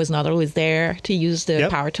electricity was not always there to use the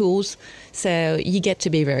power tools. So you get to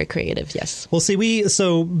be very creative, yes. Well, see,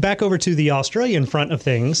 so back over to the Australian front of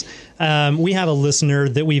things, we have a listener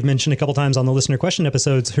that we've mentioned a couple times on the listener question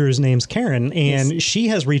episodes, whose name's Karen, and she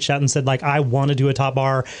has reached out and said, like, I want to do a top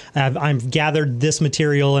bar. I've gathered this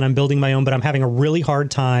material and I'm building my own, but I'm having a really hard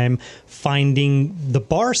time finding the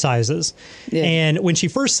bar sizes. Yeah. And when she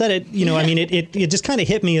first said it, I mean, it just kind of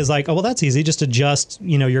hit me as like, oh, well, that's easy. Just adjust,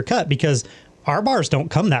 your cut, because our bars don't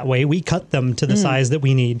come that way. We cut them to the size that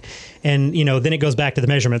we need. And, then it goes back to the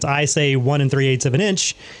measurements. I say 1 3/8 of an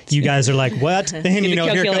inch. You guys are like, what? And, here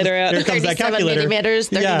comes that calculator. Millimeters,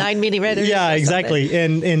 39 millimeters. Yeah, exactly.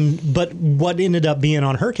 But what ended up being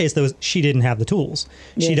on her case, though, is she didn't have the tools.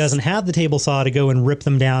 Yes. She doesn't have the table saw to go and rip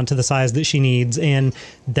them down to the size that she needs. And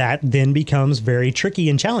that then becomes very tricky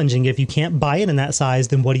and challenging. If you can't buy it in that size,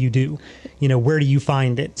 then what do you do? Where do you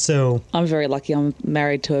find it? So I'm very lucky. I'm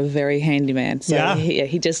married to a very handy man. So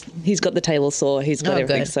he's got the table saw. He's got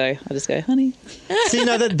everything. Good. So I just go, honey. See,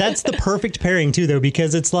 that's the perfect pairing too, though,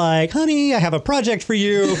 because it's like, honey, I have a project for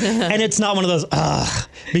you, and it's not one of those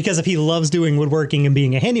because if he loves doing woodworking and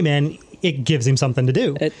being a handyman, it gives him something to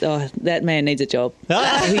do. That man needs a job.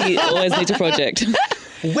 He always needs a project.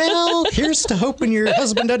 Well, here's to hoping your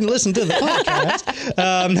husband doesn't listen to the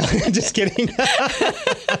podcast. No, just kidding.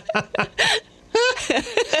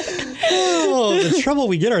 Oh, the trouble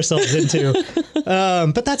we get ourselves into.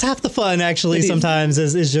 But that's half the fun, actually, sometimes,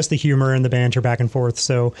 is just the humor and the banter back and forth.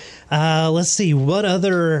 So let's see. What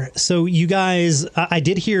other... So you guys... I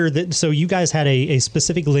did hear that... So you guys had a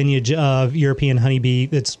specific lineage of European honeybee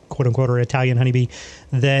that's quote-unquote or Italian honeybee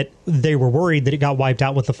that they were worried that it got wiped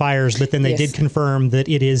out with the fires, but then they did confirm that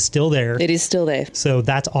it is still there. It is still there. So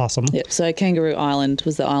that's awesome. Yep. So Kangaroo Island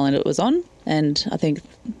was the island it was on, and I think...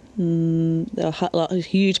 a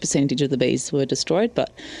huge percentage of the bees were destroyed,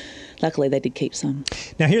 but luckily they did keep some.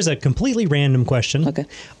 Now here's a completely random question. Okay.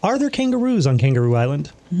 Are there kangaroos on Kangaroo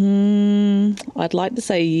Island? I'd like to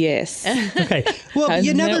say yes. Okay. Well,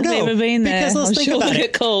 you never know. I've never been there. Because let's think about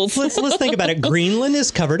it. Let's think about it. Greenland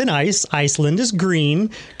is covered in ice. Iceland is green.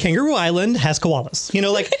 Kangaroo Island has koalas.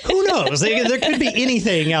 Who knows? There could be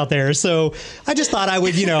anything out there. So I just thought I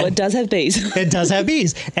would, Well, it does have bees. It does have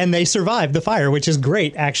bees. And they survived the fire, which is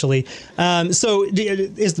great, actually. So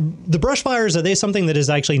is the brush fires, are they something that is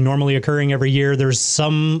actually normally occurring every year? There's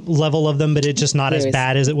some level of them, but it's just not as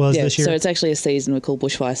bad as it was this year? So it's actually a season we call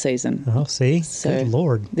bushfire season. Oh, see? So, good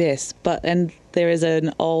Lord. Yes, and there is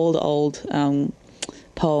an old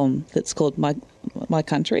poem that's called My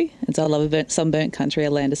Country. It's I love a sunburnt country,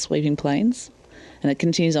 a land of sweeping plains. And it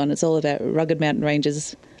continues on. It's all about rugged mountain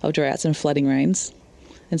ranges of droughts and flooding rains.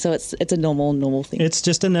 And so it's a normal thing. It's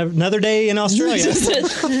just another day in Australia.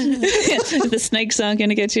 The snakes aren't going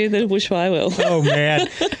to get you, the bushfire will.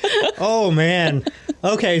 Oh, man.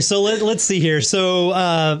 Okay, so let's see here.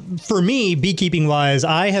 So for me, beekeeping-wise,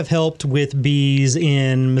 I have helped with bees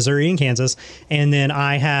in Missouri and Kansas, and then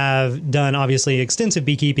I have done, obviously, extensive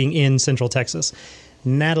beekeeping in Central Texas.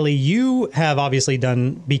 Nathalie, you have obviously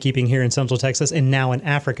done beekeeping here in Central Texas and now in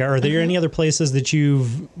Africa. Are there any other places that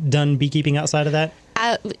you've done beekeeping outside of that?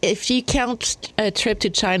 If you count a trip to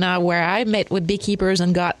China where I met with beekeepers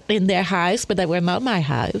and got in their hives, but that were not my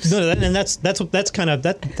hives. No, and that's kind of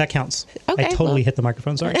that counts. Okay, I totally hit the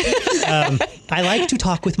microphone. Sorry. I like to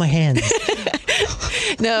talk with my hands.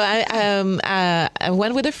 No, I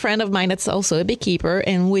went with a friend of mine that's also a beekeeper,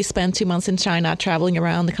 and we spent 2 months in China traveling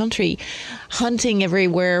around the country, hunting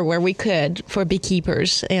everywhere where we could for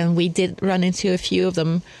beekeepers. And we did run into a few of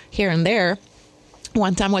them here and there.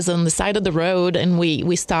 One time was on the side of the road, and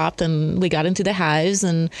we stopped and we got into the hives,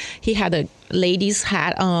 and he had a lady's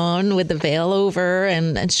hat on with the veil over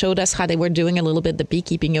and showed us how they were doing a little bit the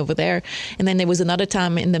beekeeping over there. And then there was another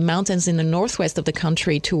time in the mountains in the northwest of the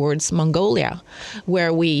country towards Mongolia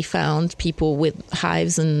where we found people with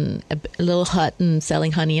hives and a little hut and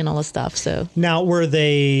selling honey and all the stuff. So now, were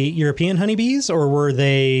they European honeybees or were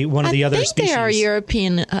they one of the other species? I think they are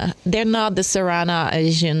European. They're not the Serrana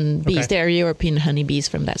Asian bees. Okay. They're European honeybees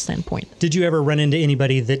from that standpoint. Did you ever run into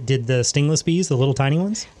anybody that did the stingless bees, the little tiny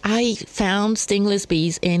ones? I found stingless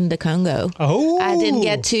bees in the Congo. Oh, I didn't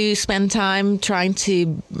get to spend time trying to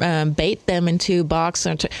bait them into a box,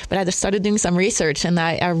 but I just started doing some research, and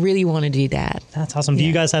I really want to do that. That's awesome. Do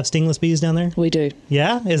you guys have stingless bees down there? We do.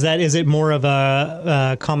 Yeah? Is it more of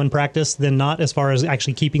a common practice than not as far as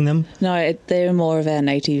actually keeping them? No, they're more of our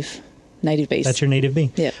native bees. That's your native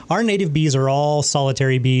bee. Yeah. Our native bees are all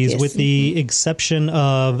solitary bees, yes, with the exception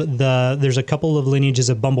of there's a couple of lineages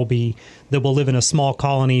of bumblebee that will live in a small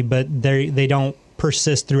colony, but they don't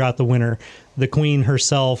persist throughout the winter. The queen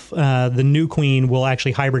herself, the new queen, will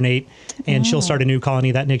actually hibernate, and she'll start a new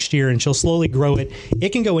colony that next year, and she'll slowly grow it. It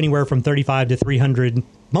can go anywhere from 35 to 300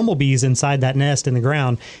 bumblebees inside that nest in the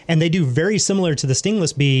ground, and they do very similar to the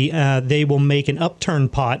stingless bee. They will make an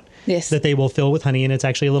upturned pot that they will fill with honey, and it's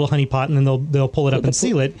actually a little honey pot, and then they'll pull it up and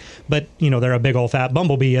seal it. But they're a big old fat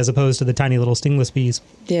bumblebee as opposed to the tiny little stingless bees.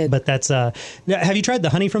 Yeah. But that's have you tried the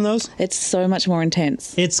honey from those? It's so much more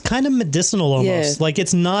intense. It's kind of medicinal almost. Yeah. Like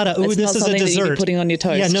it's not this is a dessert. That you'd be putting on your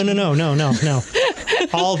toast. Yeah, no.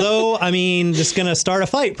 Although, I mean, just going to start a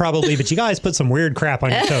fight probably, but you guys put some weird crap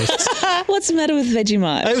on your toasts. What's the matter with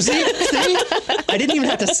Vegemite? See, I didn't even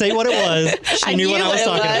have to say what it was. She knew what I was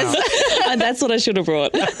talking about. And that's what I should have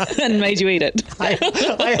brought and made you eat it. I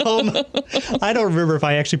don't remember if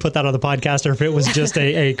I actually put that on the podcast or if it was just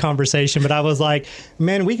a conversation, but I was like,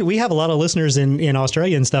 man, we have a lot of listeners in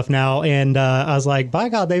Australia and stuff now, and I was like, by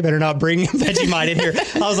God, they better not bring Vegemite in here.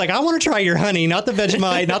 I was like, I want to try your honey, not the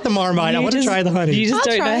Vegemite, not the Marmite. I want to try the honey. You just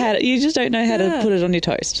don't know how to put it on your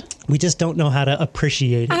toast. We just don't know how to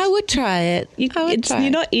appreciate it. I would try it. You're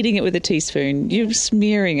not eating it with a teaspoon. You're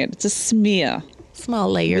smearing it. It's a smear. Small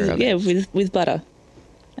layer of it. with butter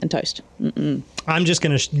and toast. I'm just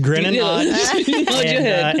going to grin and nod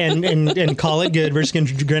and call it good. We're just going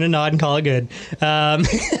to grin and nod and call it good. Next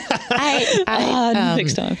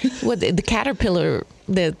time. The caterpillar,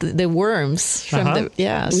 the worms from So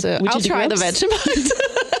I'll try the Vegemite.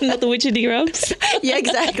 Not the witchetty grubs. Yeah,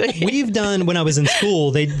 exactly. We've done, when I was in school,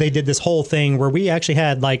 they did this whole thing where we actually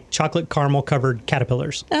had like chocolate caramel covered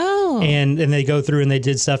caterpillars. Oh. And they go through and they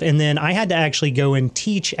did stuff. And then I had to actually go and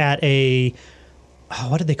teach at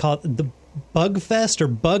what did they call it? The Bug Fest or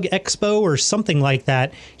Bug Expo or something like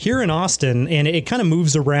that here in Austin. And it kind of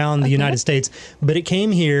moves around the United States. But it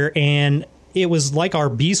came here and it was like our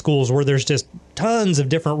bee schools where there's just tons of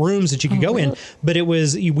different rooms that you could go in. But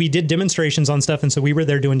we did demonstrations on stuff. And so we were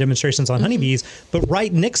there doing demonstrations on honeybees. But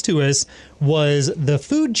right next to us was the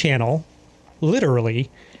Food Channel, literally.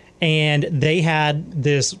 And they had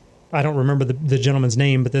this, I don't remember the gentleman's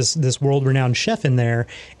name, but this world-renowned chef in there,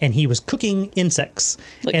 and he was cooking insects.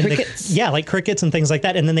 Like crickets? Like crickets and things like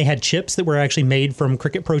that. And then they had chips that were actually made from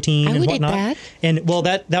cricket protein and whatnot. Eat that. And, well,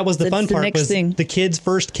 that was the fun part, was the kids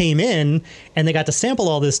first came in, and they got to sample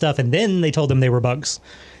all this stuff, and then they told them they were bugs.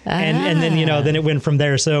 And then, then it went from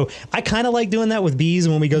there. So I kind of like doing that with bees.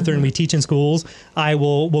 When we go through and we teach in schools,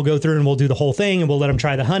 we'll go through and we'll do the whole thing and we'll let them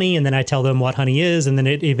try the honey. And then I tell them what honey is. And then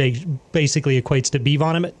it basically equates to bee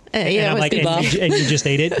vomit. And I'm like, and you just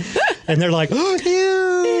ate it. And they're like, oh,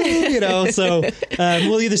 ew. So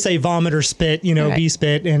we'll either say vomit or spit, bee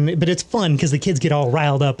spit. But it's fun because the kids get all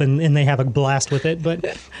riled up and they have a blast with it.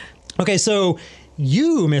 But okay, so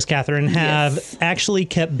you, Miss Katherine, have actually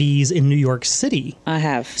kept bees in New York City. I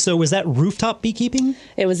have. So was that rooftop beekeeping?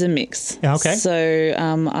 It was a mix. Okay.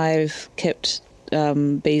 So I've kept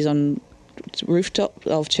bees on rooftop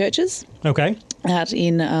of churches. Okay. Out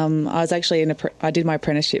in, I was actually I did my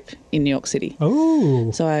apprenticeship in New York City.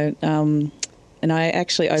 Oh. So I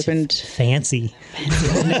actually opened... Fancy.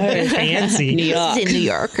 No. Fancy. New York. This is a New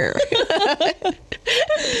Yorker.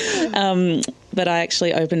 But I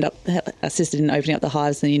actually assisted in opening up the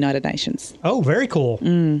hives in the United Nations. Oh, very cool.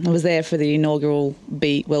 I was there for the inaugural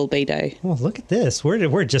World Bee Day. Well, look at this.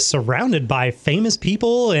 We're just surrounded by famous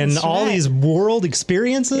people and all these world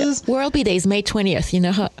experiences. Yeah. World Bee Day is May 20th. You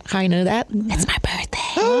know how I know that? It's my birthday.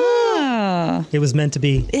 Ah. It was meant to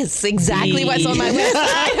be. It's exactly what's on my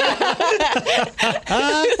website.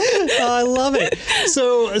 I love it.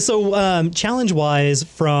 So challenge-wise,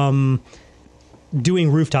 from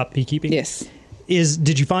doing rooftop beekeeping. Yes.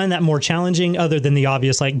 Did you find that more challenging, other than the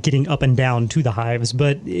obvious, like getting up and down to the hives?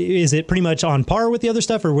 But is it pretty much on par with the other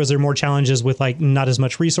stuff, or was there more challenges with like not as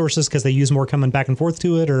much resources because they use more coming back and forth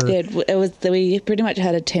to it? Or it was. We pretty much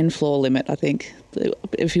had a 10-floor limit. I think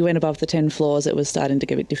if you went above the 10 floors, it was starting to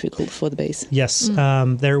get a bit difficult for the bees. Yes,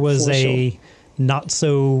 there was not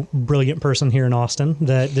so brilliant person here in Austin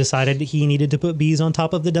that decided he needed to put bees on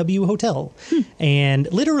top of the W Hotel,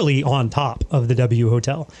 and literally on top of the W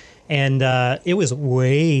Hotel. And it was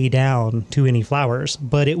way down to any flowers,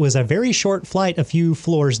 but it was a very short flight, a few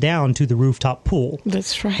floors down to the rooftop pool.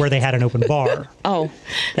 That's right. Where they had an open bar.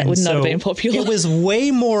 That would not have been popular. It was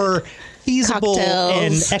way more feasible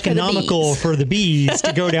and economical for the bees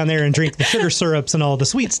to go down there and drink the sugar syrups and all the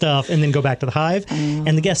sweet stuff and then go back to the hive.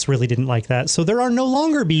 And the guests really didn't like that. So there are no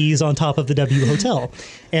longer bees on top of the W Hotel.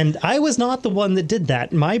 And I was not the one that did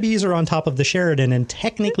that. My bees are on top of the Sheridan, and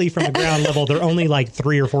technically from the ground level, they're only like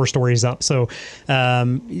 3 or 4 stories up. So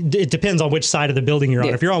it depends on which side of the building you're on.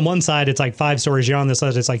 If you're on one side, it's like 5 stories. You're on this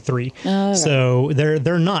side, it's like 3. So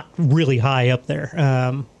they're not really high up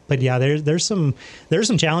there. But yeah, there's some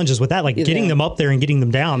challenges with that, like getting them up there and getting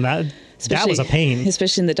them down. That was a pain,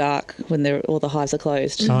 especially in the dark when all the hives are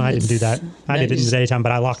closed. Oh, I didn't do that. I did it in the daytime,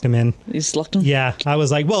 but I locked them in. You just locked them? Yeah, I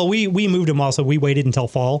was like, well, we moved them also. We waited until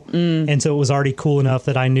fall, and so it was already cool enough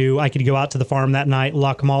that I knew I could go out to the farm that night,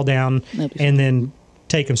 lock them all down, and then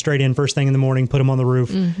take them straight in first thing in the morning, put them on the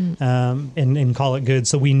roof, and call it good.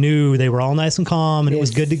 So we knew they were all nice and calm, and it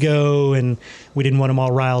was good to go, and we didn't want them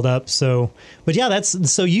all riled up. So, but yeah,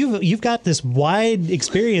 so you've got this wide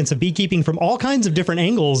experience of beekeeping from all kinds of different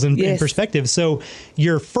angles and perspectives. So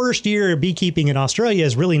your first year of beekeeping in Australia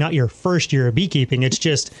is really not your first year of beekeeping. It's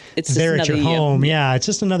just there at your home. Yeah, it's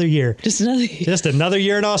just another year. Just another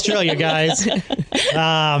year in Australia, guys.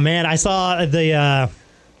 Man, I saw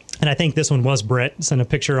and I think this one was Brett, sent a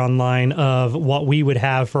picture online of what we would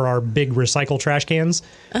have for our big recycle trash cans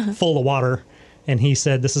full of water. And he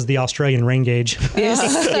said, this is the Australian rain gauge.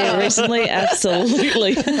 Yes, yeah, recently,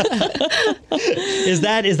 absolutely. Is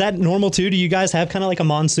that normal too? Do you guys have kind of like a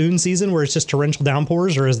monsoon season where it's just torrential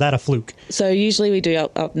downpours, or is that a fluke? So usually we do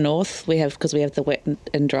up north, because we have the wet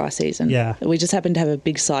and dry season. Yeah. We just happen to have a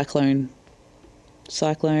big cyclone,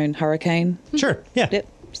 hurricane. Sure, yeah. Yep.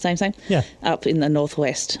 Same. Yeah. Up in the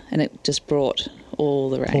northwest, and it just brought all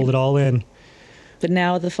the rain. Pulled it all in. But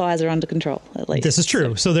now the fires are under control, at least. This is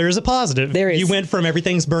true. So there is a positive. There is. You went from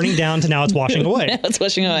everything's burning down to now it's washing away. Now it's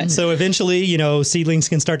washing away. So eventually, seedlings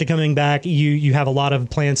can start to coming back. You have a lot of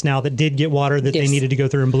plants now that did get water that they needed to go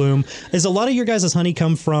through and bloom. Is a lot of your guys' honey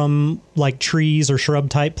come from like trees or shrub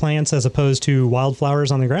type plants as opposed to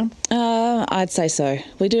wildflowers on the ground? I'd say so.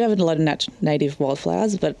 We do have a lot of native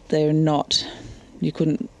wildflowers, but they're not. You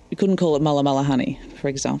couldn't call it mulla honey, for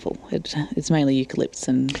example. It's mainly eucalypts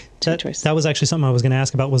and tea trees. That was actually something I was going to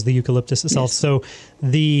ask about, was the eucalyptus itself. Yes. So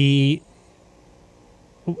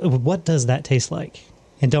what does that taste like?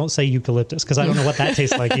 And don't say eucalyptus, because I don't know what that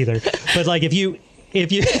tastes like either. But like if you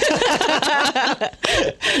if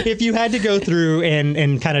you had to go through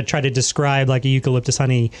and kind of try to describe like a eucalyptus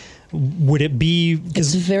honey, would it be?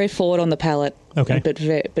 It's very forward on the palate. Okay. But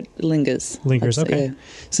lingers. Okay. Yeah.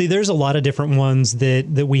 See, there's a lot of different ones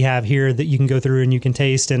that we have here that you can go through and you can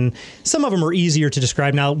taste, and some of them are easier to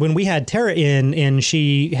describe. Now, when we had Tara in, and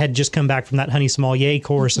she had just come back from that honey sommelier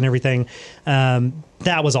course and everything,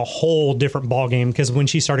 that was a whole different ballgame, because when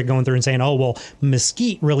she started going through and saying, oh, well,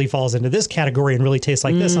 mesquite really falls into this category and really tastes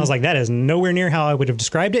like this, and I was like, that is nowhere near how I would have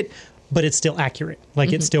described it. But it's still accurate.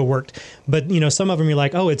 Like it still worked. But some of them you're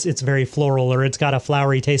like, oh, it's very floral, or it's got a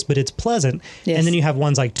flowery taste, but it's pleasant. Yes. And then you have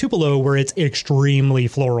ones like Tupelo where it's extremely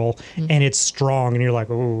floral and it's strong, and you're like,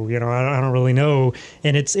 oh, I don't really know.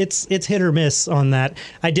 And it's hit or miss on that.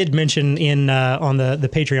 I did mention on the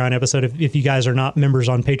Patreon episode, if you guys are not members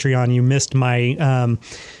on Patreon, you missed my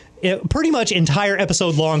pretty much entire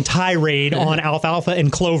episode long tirade on alfalfa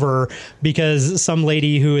and clover, because some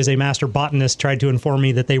lady who is a master botanist tried to inform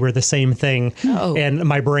me that they were the same thing. And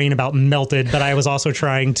my brain about melted. But I was also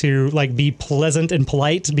trying to like be pleasant and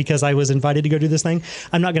polite because I was invited to go do this thing.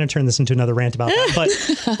 I'm not going to turn this into another rant about that.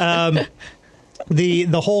 But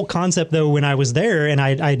the whole concept, though, when I was there, and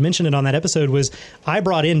I had mentioned it on that episode, was I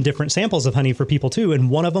brought in different samples of honey for people too, and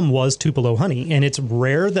one of them was Tupelo honey. And it's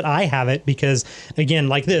rare that I have it because, again,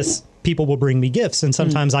 like this, people will bring me gifts, and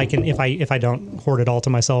sometimes I can, if I don't hoard it all to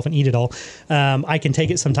myself and eat it all, I can take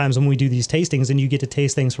it sometimes when we do these tastings, and you get to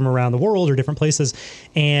taste things from around the world or different places.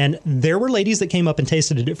 And there were ladies that came up and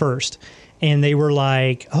tasted it at first, and they were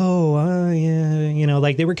like, yeah,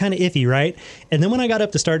 like they were kind of iffy, right? And then when I got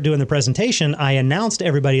up to start doing the presentation, I announced to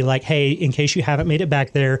everybody, like, hey, in case you haven't made it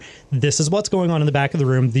back there, this is what's going on in the back of the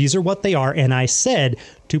room. These are what they are. And I said,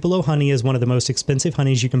 Tupelo honey is one of the most expensive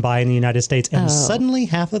honeys you can buy in the United States. And suddenly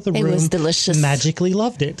half of the room was delicious. Magically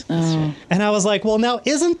loved it. And I was like, well, now,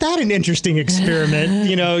 isn't that an interesting experiment?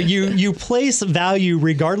 You place value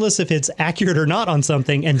regardless if it's accurate or not on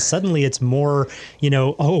something, and suddenly it's more,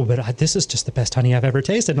 but this is just the best honey I've ever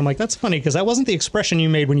tasted. And I'm like, that's funny, because that wasn't the expression you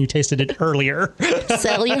made when you tasted it earlier.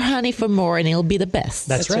 Sell your honey for more and it'll be the best.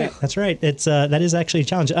 That's right. That's right. It's that is actually a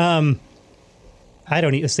challenge. I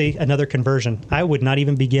don't even see another conversion. I would not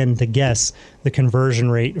even begin to guess the conversion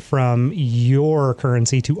rate from your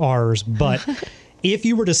currency to ours. But if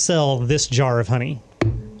you were to sell this jar of honey,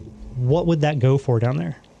 what would that go for down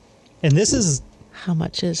there? And this is how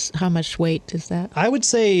much weight is that? I would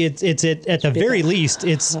say it's at the very least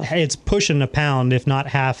it's pushing a pound, if not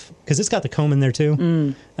half, because it's got the comb in there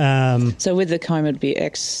too. So with the comb, it'd be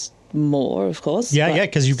X more, of course. Yeah,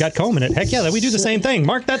 because you've got comb in it. Heck yeah, we do the same thing.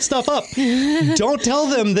 Mark that stuff up. Don't tell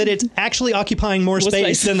them that it's actually occupying more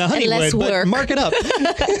space than the honey would, but mark it up.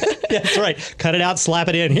 That's right. Cut it out, slap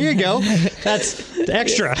it in. Here you go. That's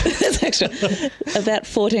extra. That's extra. About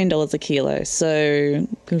 $14 a kilo. So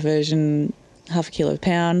conversion, half a kilo a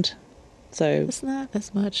pound. So it's not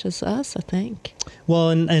as much as us, I think.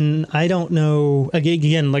 Well, and I don't know,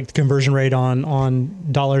 again, like the conversion rate on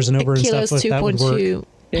dollars and over and stuff like that would work. 2.2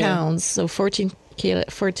 pounds, so 14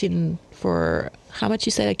 for how much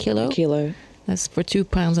you said a kilo? A kilo. That's for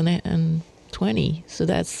 £2.20. So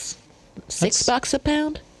that's $6 a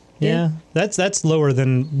pound. Yeah, that's lower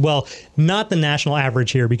than, well, not the national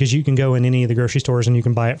average here, because you can go in any of the grocery stores and you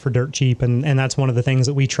can buy it for dirt cheap. And that's one of the things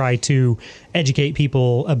that we try to educate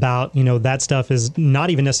people about. You know, that stuff is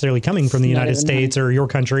not even necessarily coming from the United States or your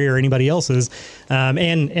country or anybody else's.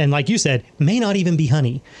 And like you said, may not even be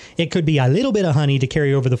honey. It could be a little bit of honey to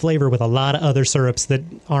carry over the flavor with a lot of other syrups that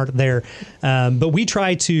aren't there. But we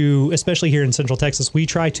try to, especially here in Central Texas, we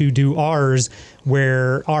try to do ours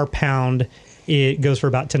where our pound, it goes for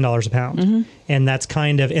about $10 a pound. Mm-hmm. And that's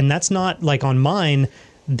and that's not like on mine,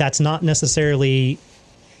 that's not necessarily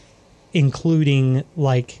including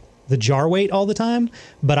like the jar weight all the time,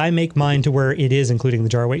 but I make mine to where it is including the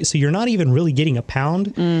jar weight. So you're not even really getting a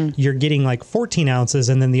pound. You're getting like 14 ounces,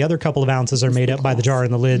 and then the other couple of ounces are made up by the jar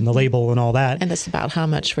and the lid and the label and all that. And that's about how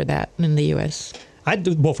much for that in the U.S.?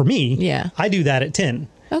 Well, for me, I do that at 10.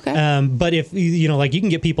 Okay. But if, you know, like you can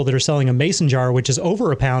get people that are selling a mason jar, which is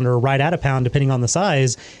over a pound or right at a pound, depending on the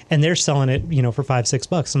size, and they're selling it, you know, for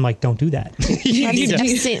 $5-6. I'm like, don't do that.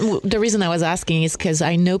 The reason I was asking is because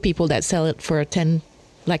I know people that sell it for 10,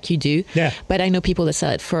 like you do. Yeah. But I know people that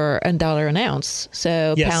sell it for $1 an ounce.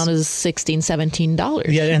 So a pound is $16, $17.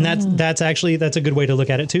 Yeah, and that's a good way to look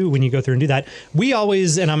at it too when you go through and do that. We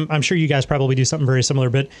always, and I'm sure you guys probably do something very similar,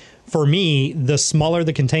 but for me, the smaller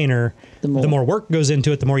the container, the more work goes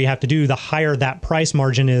into it, the more you have to do, the higher that price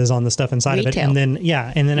margin is on the stuff inside of it. And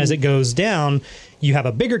then as it goes down, you have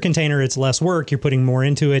a bigger container, it's less work, you're putting more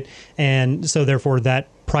into it, and so therefore that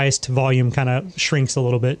price to volume kind of shrinks a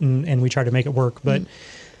little bit, and we try to make it work. But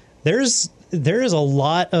there is a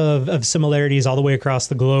lot of similarities all the way across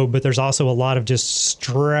the globe, but there's also a lot of just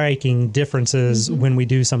striking differences when we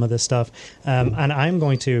do some of this stuff. And I'm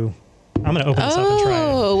going to open this up and try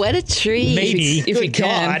it. Oh, what a treat. Maybe. If you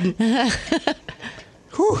can.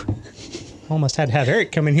 Whew. Almost had to have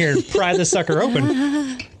Eric come in here and pry this sucker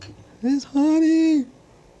open. It's honey.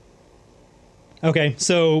 Okay,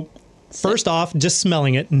 so first off, just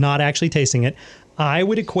smelling it, not actually tasting it, I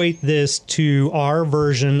would equate this to our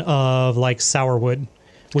version of like sourwood,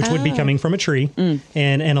 which would be coming from a tree.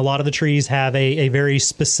 And a lot of the trees have a very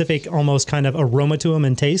specific, almost kind of aroma to them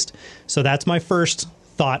and taste. So that's my first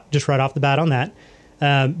thought just right off the bat on that.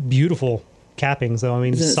 Beautiful cappings, though. I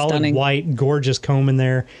mean, solid stunning? White, gorgeous comb in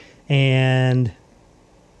there. And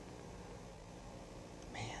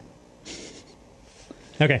man.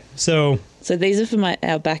 Okay, so these are from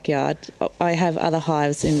our backyard. I have other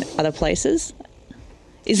hives in other places.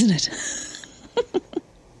 Isn't it?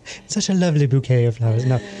 Such a lovely bouquet of flowers.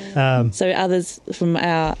 No. So others from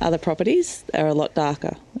our other properties are a lot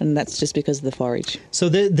darker, and that's just because of the forage. So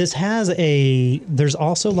this has there's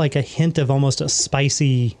also like a hint of almost a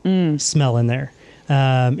spicy smell in there.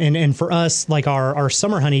 And for us, like our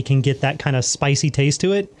summer honey can get that kind of spicy taste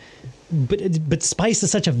to it. But spice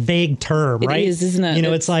is such a vague term, right? It is, isn't it? You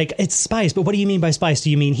know, it's like, it's spice, but what do you mean by spice?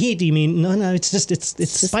 Do you mean heat? Do you mean, no, it's just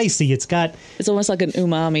spicy. It's almost like an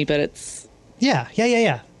umami, but it's... Yeah.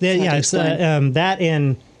 It's that,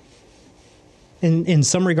 and in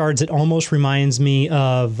some regards, it almost reminds me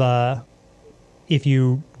of if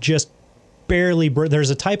you just barely... There's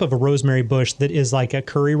a type of a rosemary bush that is like a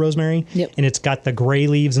curry rosemary, and it's got the gray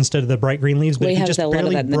leaves instead of the bright green leaves, but we if you have just a lot barely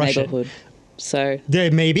of that in the brush neighborhood. So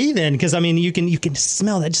maybe then, because I mean, you can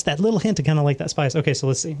smell that, just that little hint of kind of like that spice. Okay, so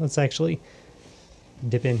let's see. Let's actually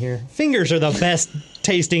dip in here. Fingers are the best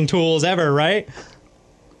tasting tools ever, right?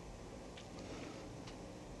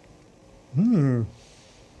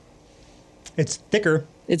 It's thicker.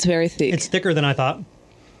 It's very thick. It's thicker than I thought.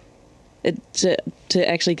 To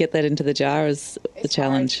actually get that into the jar is the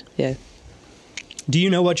challenge. Hard. Yeah. Do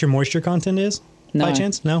you know what your moisture content is? No. By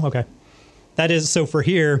chance? No? Okay. That is, so for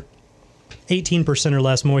here, 18% or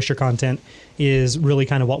less moisture content is really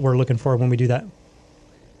kind of what we're looking for when we do that.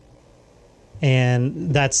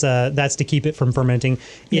 And that's to keep it from fermenting.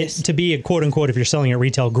 Yes. To be a quote unquote, if you're selling at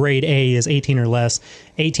retail, grade A is 18 or less.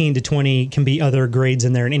 18 to 20 can be other grades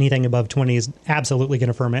in there, and anything above 20 is absolutely going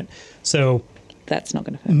to ferment. So that's not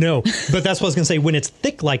going to ferment. No, but that's what I was going to say. When it's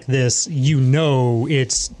thick like this, you know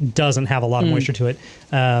it doesn't have a lot of moisture to it.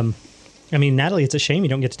 I mean, Natalie, it's a shame you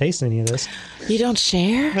don't get to taste any of this. You don't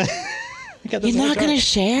share? You're not going to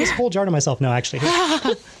share? This whole jar to myself. No, actually.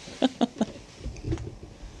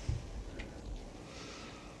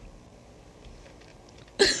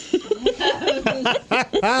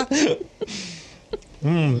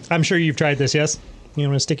 I'm sure you've tried this, yes? You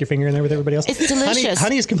want to stick your finger in there with everybody else? It's delicious.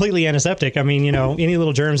 Honey is completely antiseptic. I mean, any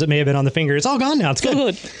little germs that may have been on the finger, it's all gone now. It's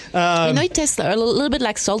good. It tastes a little bit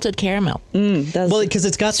like salted caramel. Well, because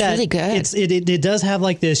it's got that. Really good. It does have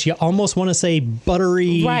like this. You almost want to say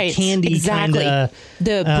buttery candy exactly.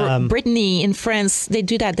 kind of. Brittany in France, they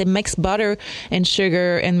do that. They mix butter and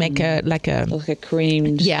sugar and make like a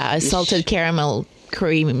cream. Yeah, a salted caramel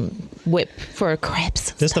cream whip for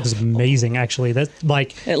crepes. This stuff is amazing, actually. That's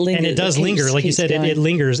like, it lingers, and it does linger, like you said. It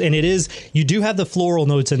lingers, and it is. You do have the floral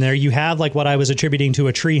notes in there. You have like what I was attributing to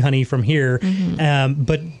a tree honey from here,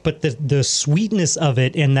 but the sweetness of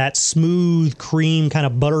it and that smooth cream kind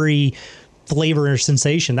of buttery flavor or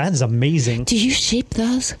sensation, that is amazing. Do you ship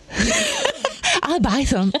those? I'll buy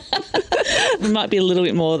them. It might be a little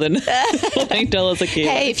bit more than $20 a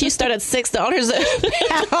kilo. Hey, if you start at $6 a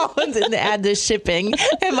pound and add the shipping,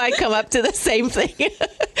 it might come up to the same thing.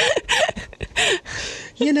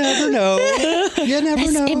 You never know.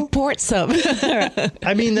 Let's import some.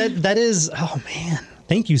 I mean, that is, oh man.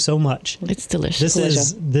 Thank you so much. It's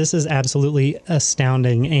delicious. This is absolutely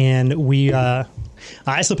astounding. And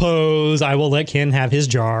I suppose I will let Ken have his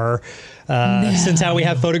jar. Since how we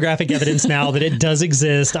have photographic evidence now that it does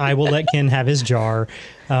exist, I will let Ken have his jar.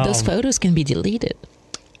 Those photos can be deleted.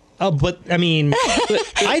 Oh, but I mean,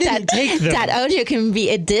 I didn't take them. That audio can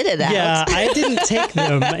be edited out. Yeah, I didn't take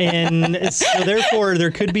them. And so therefore,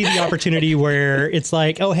 there could be the opportunity where it's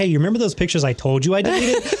like, oh, hey, you remember those pictures I told you I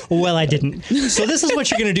deleted? Well, I didn't. So this is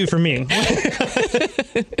what you're going to do for me.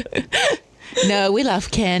 No, we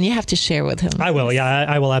love Ken. You have to share with him. I will. Yeah,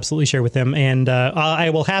 I will absolutely share with him. And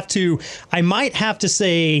I might have to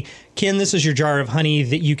say, Ken, this is your jar of honey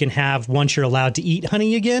that you can have once you're allowed to eat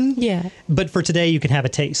honey again. Yeah. But for today, you can have a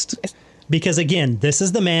taste. Because, again, this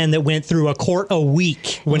is the man that went through a quart a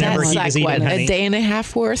week whenever he was eating honey. A day and a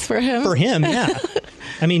half worth for him? For him, yeah.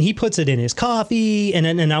 I mean, he puts it in his coffee,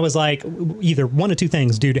 and I was like, either one of two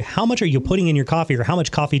things, dude. How much are you putting in your coffee, or how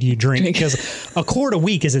much coffee do you drink? Because a quart a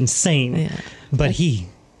week is insane. Yeah. But he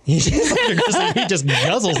just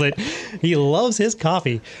guzzles it. He loves his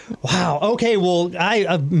coffee. Wow. Okay. Well,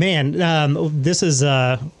 this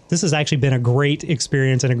has actually been a great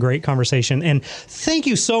experience and a great conversation. And thank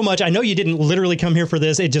you so much. I know you didn't literally come here for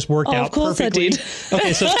this. It just worked out perfectly. Of course I did.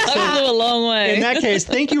 Okay, so I flew a long way. In that case,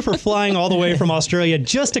 thank you for flying all the way from Australia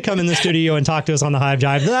just to come in the studio and talk to us on the Hive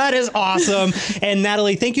Jive. That is awesome. And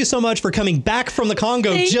Nathalie, thank you so much for coming back from the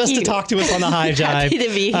Congo to talk to us on the Hive Jive. Happy to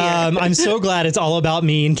be here. I'm so glad it's all about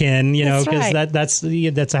me and Ken, because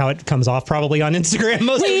that's how it comes off probably on Instagram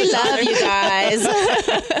most of the time. We love you guys.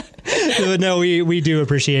 No, we do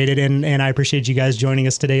appreciate it, and I appreciate you guys joining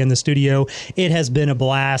us today in the studio. It has been a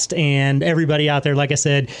blast, and everybody out there, like I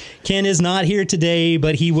said, Ken is not here today,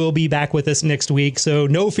 but he will be back with us next week, so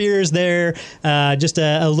no fears there. Just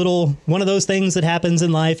a little one of those things that happens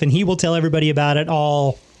in life, and he will tell everybody about it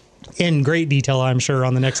all in great detail, I'm sure,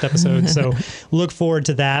 on the next episode. So look forward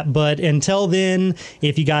to that. But until then,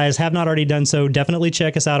 if you guys have not already done so, definitely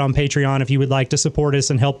check us out on Patreon if you would like to support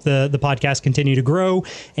us and help the podcast continue to grow.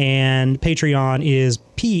 And Patreon is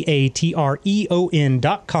patreon.com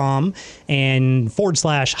and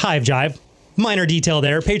 /Hive Jive. Minor detail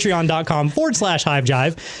there, patreon.com/Hive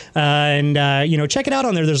Jive. Check it out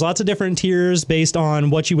on there. There's lots of different tiers based on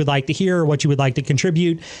what you would like to hear, or what you would like to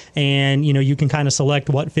contribute. And, you can kind of select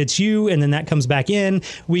what fits you. And then that comes back in.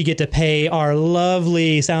 We get to pay our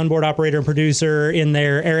lovely soundboard operator and producer in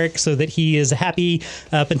there, Eric, so that he is happy.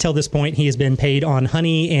 Up until this point, he has been paid on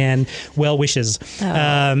honey and well wishes.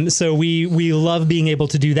 So we love being able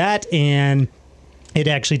to do that. And it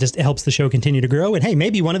actually just helps the show continue to grow. And hey,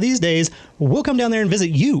 maybe one of these days we'll come down there and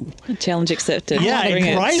visit you. Challenge accepted. Yeah,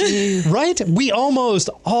 right. We almost.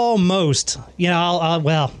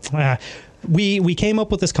 We came up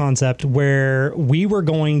with this concept where we were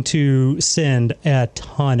going to send a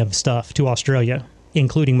ton of stuff to Australia,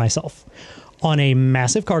 including myself, on a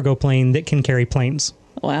massive cargo plane that can carry planes.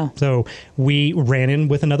 Wow. So we ran in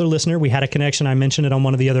with another listener. We had a connection. I mentioned it on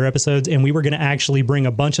one of the other episodes, and we were going to actually bring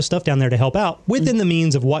a bunch of stuff down there to help out within the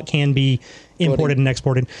means of what can be imported and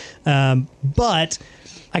exported. But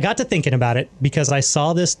I got to thinking about it because I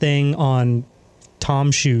saw this thing on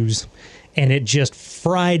Tom's Shoes, and it just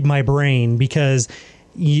fried my brain because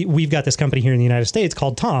we've got this company here in the United States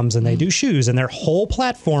called Tom's, and they do shoes, and their whole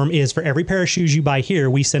platform is for every pair of shoes you buy here,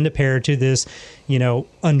 we send a pair to this,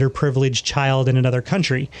 underprivileged child in another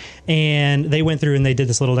country. And they went through and they did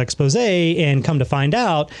this little expose, and come to find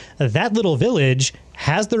out that little village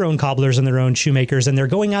has their own cobblers and their own shoemakers, and they're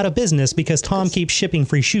going out of business because Tom keeps shipping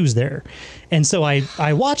free shoes there. And so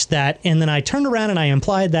I watched that, and then I turned around and I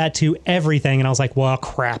applied that to everything, and I was like, well,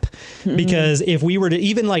 crap. Because if we were to,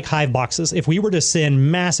 even like hive boxes, if we were to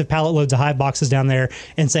send massive pallet loads of hive boxes down there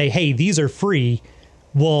and say, hey, these are free,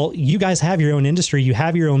 well, you guys have your own industry, you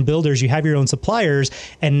have your own builders, you have your own suppliers,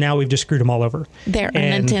 and now we've just screwed them all over. There are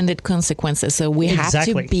unintended consequenses, so we have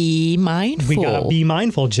to be mindful. We got to be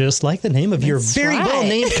mindful, just like the name of your very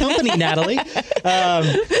well-named company, Nathalie.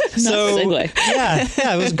 So, yeah,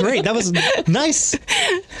 it was great. That was nice,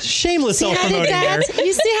 shameless self-promoting there.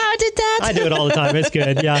 You see how I did that? I do it all the time. It's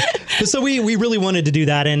good, yeah. So we really wanted to do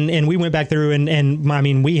that, and we went back through, and I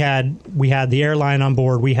mean, we had the airline on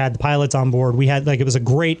board, we had the pilots on board, we had, like, it was a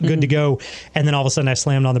great, good to go. And then all of a sudden I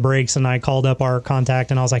slammed on the brakes and I called up our contact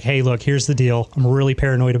and I was like, hey, look, here's the deal. I'm really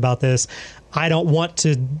paranoid about this. I don't want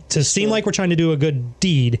to seem like we're trying to do a good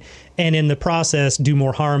deed and in the process do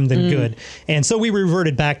more harm than good. And so we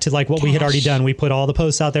reverted back to like what we had already done. We put all the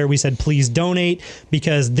posts out there. We said, please donate,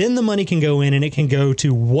 because then the money can go in and it can go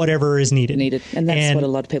to whatever is needed. And that's what a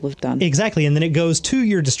lot of people have done. Exactly. And then it goes to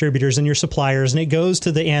your distributors and your suppliers, and it goes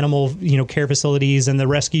to the animal, care facilities and the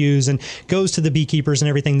rescues, and goes to the beekeepers and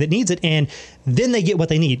everything that needs it. And then they get what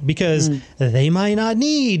they need, because they might not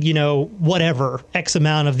need, whatever X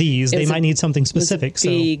amount of these. They might need something specific. It's a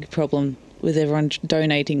big problem with everyone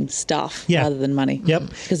donating stuff rather than money. Yep.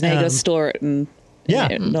 Because now you got to store it and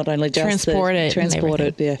not only just transport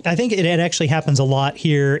it. Yeah. I think it actually happens a lot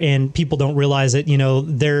here, and people don't realize it.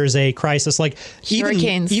 There's a crisis, like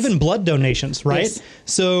even blood donations, right? Yes.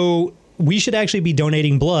 So we should actually be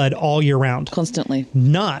donating blood all year round. Constantly.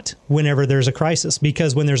 Not whenever there's a crisis,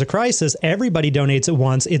 because when there's a crisis, everybody donates at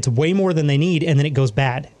once. It's way more than they need, and then it goes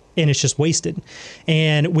bad. And it's just wasted.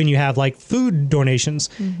 And when you have like food donations,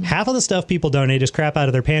 half of the stuff people donate is crap out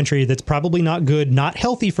of their pantry that's probably not good, not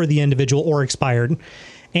healthy for the individual, or expired.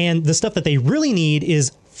 And the stuff that they really need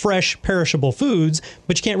is fresh, perishable foods,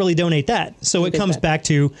 but you can't really donate that. So it comes back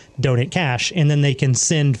to donate cash, and then they can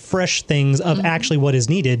send fresh things of actually what is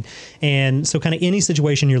needed. And so kind of any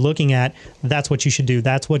situation you're looking at, that's what you should do.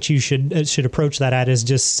 That's what you should approach that at, is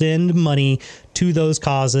just send money to those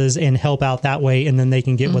causes and help out that way, and then they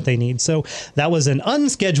can get what they need. So that was an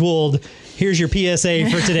unscheduled, here's your PSA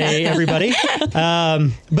for today, everybody.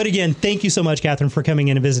 But again, thank you so much, Katherine, for coming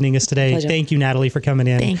in and visiting us today. Pleasure. Thank you, Nathalie, for coming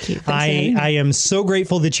in. Thank you. I am so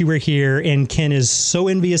grateful that you were here, and Ken is so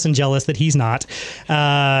envious and jealous that he's not.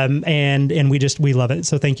 And we love it.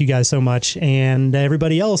 So thank you guys so much. And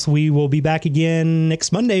everybody else, we will be back again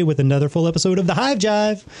next Monday with another full episode of the Hive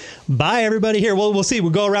Jive. Bye, everybody. Here, we'll see.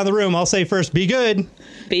 We'll go around the room. I'll say first, be good.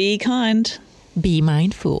 Be kind. Be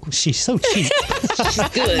mindful. She's so cheap.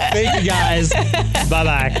 Good. Thank you, guys.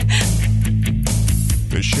 Bye-bye.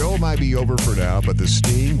 The show might be over for now, but the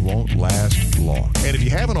sting won't last long. And if you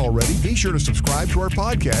haven't already, be sure to subscribe to our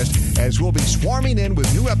podcast, as we'll be swarming in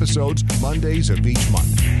with new episodes Mondays of each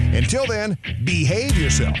month. Until then, behave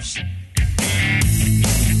yourselves.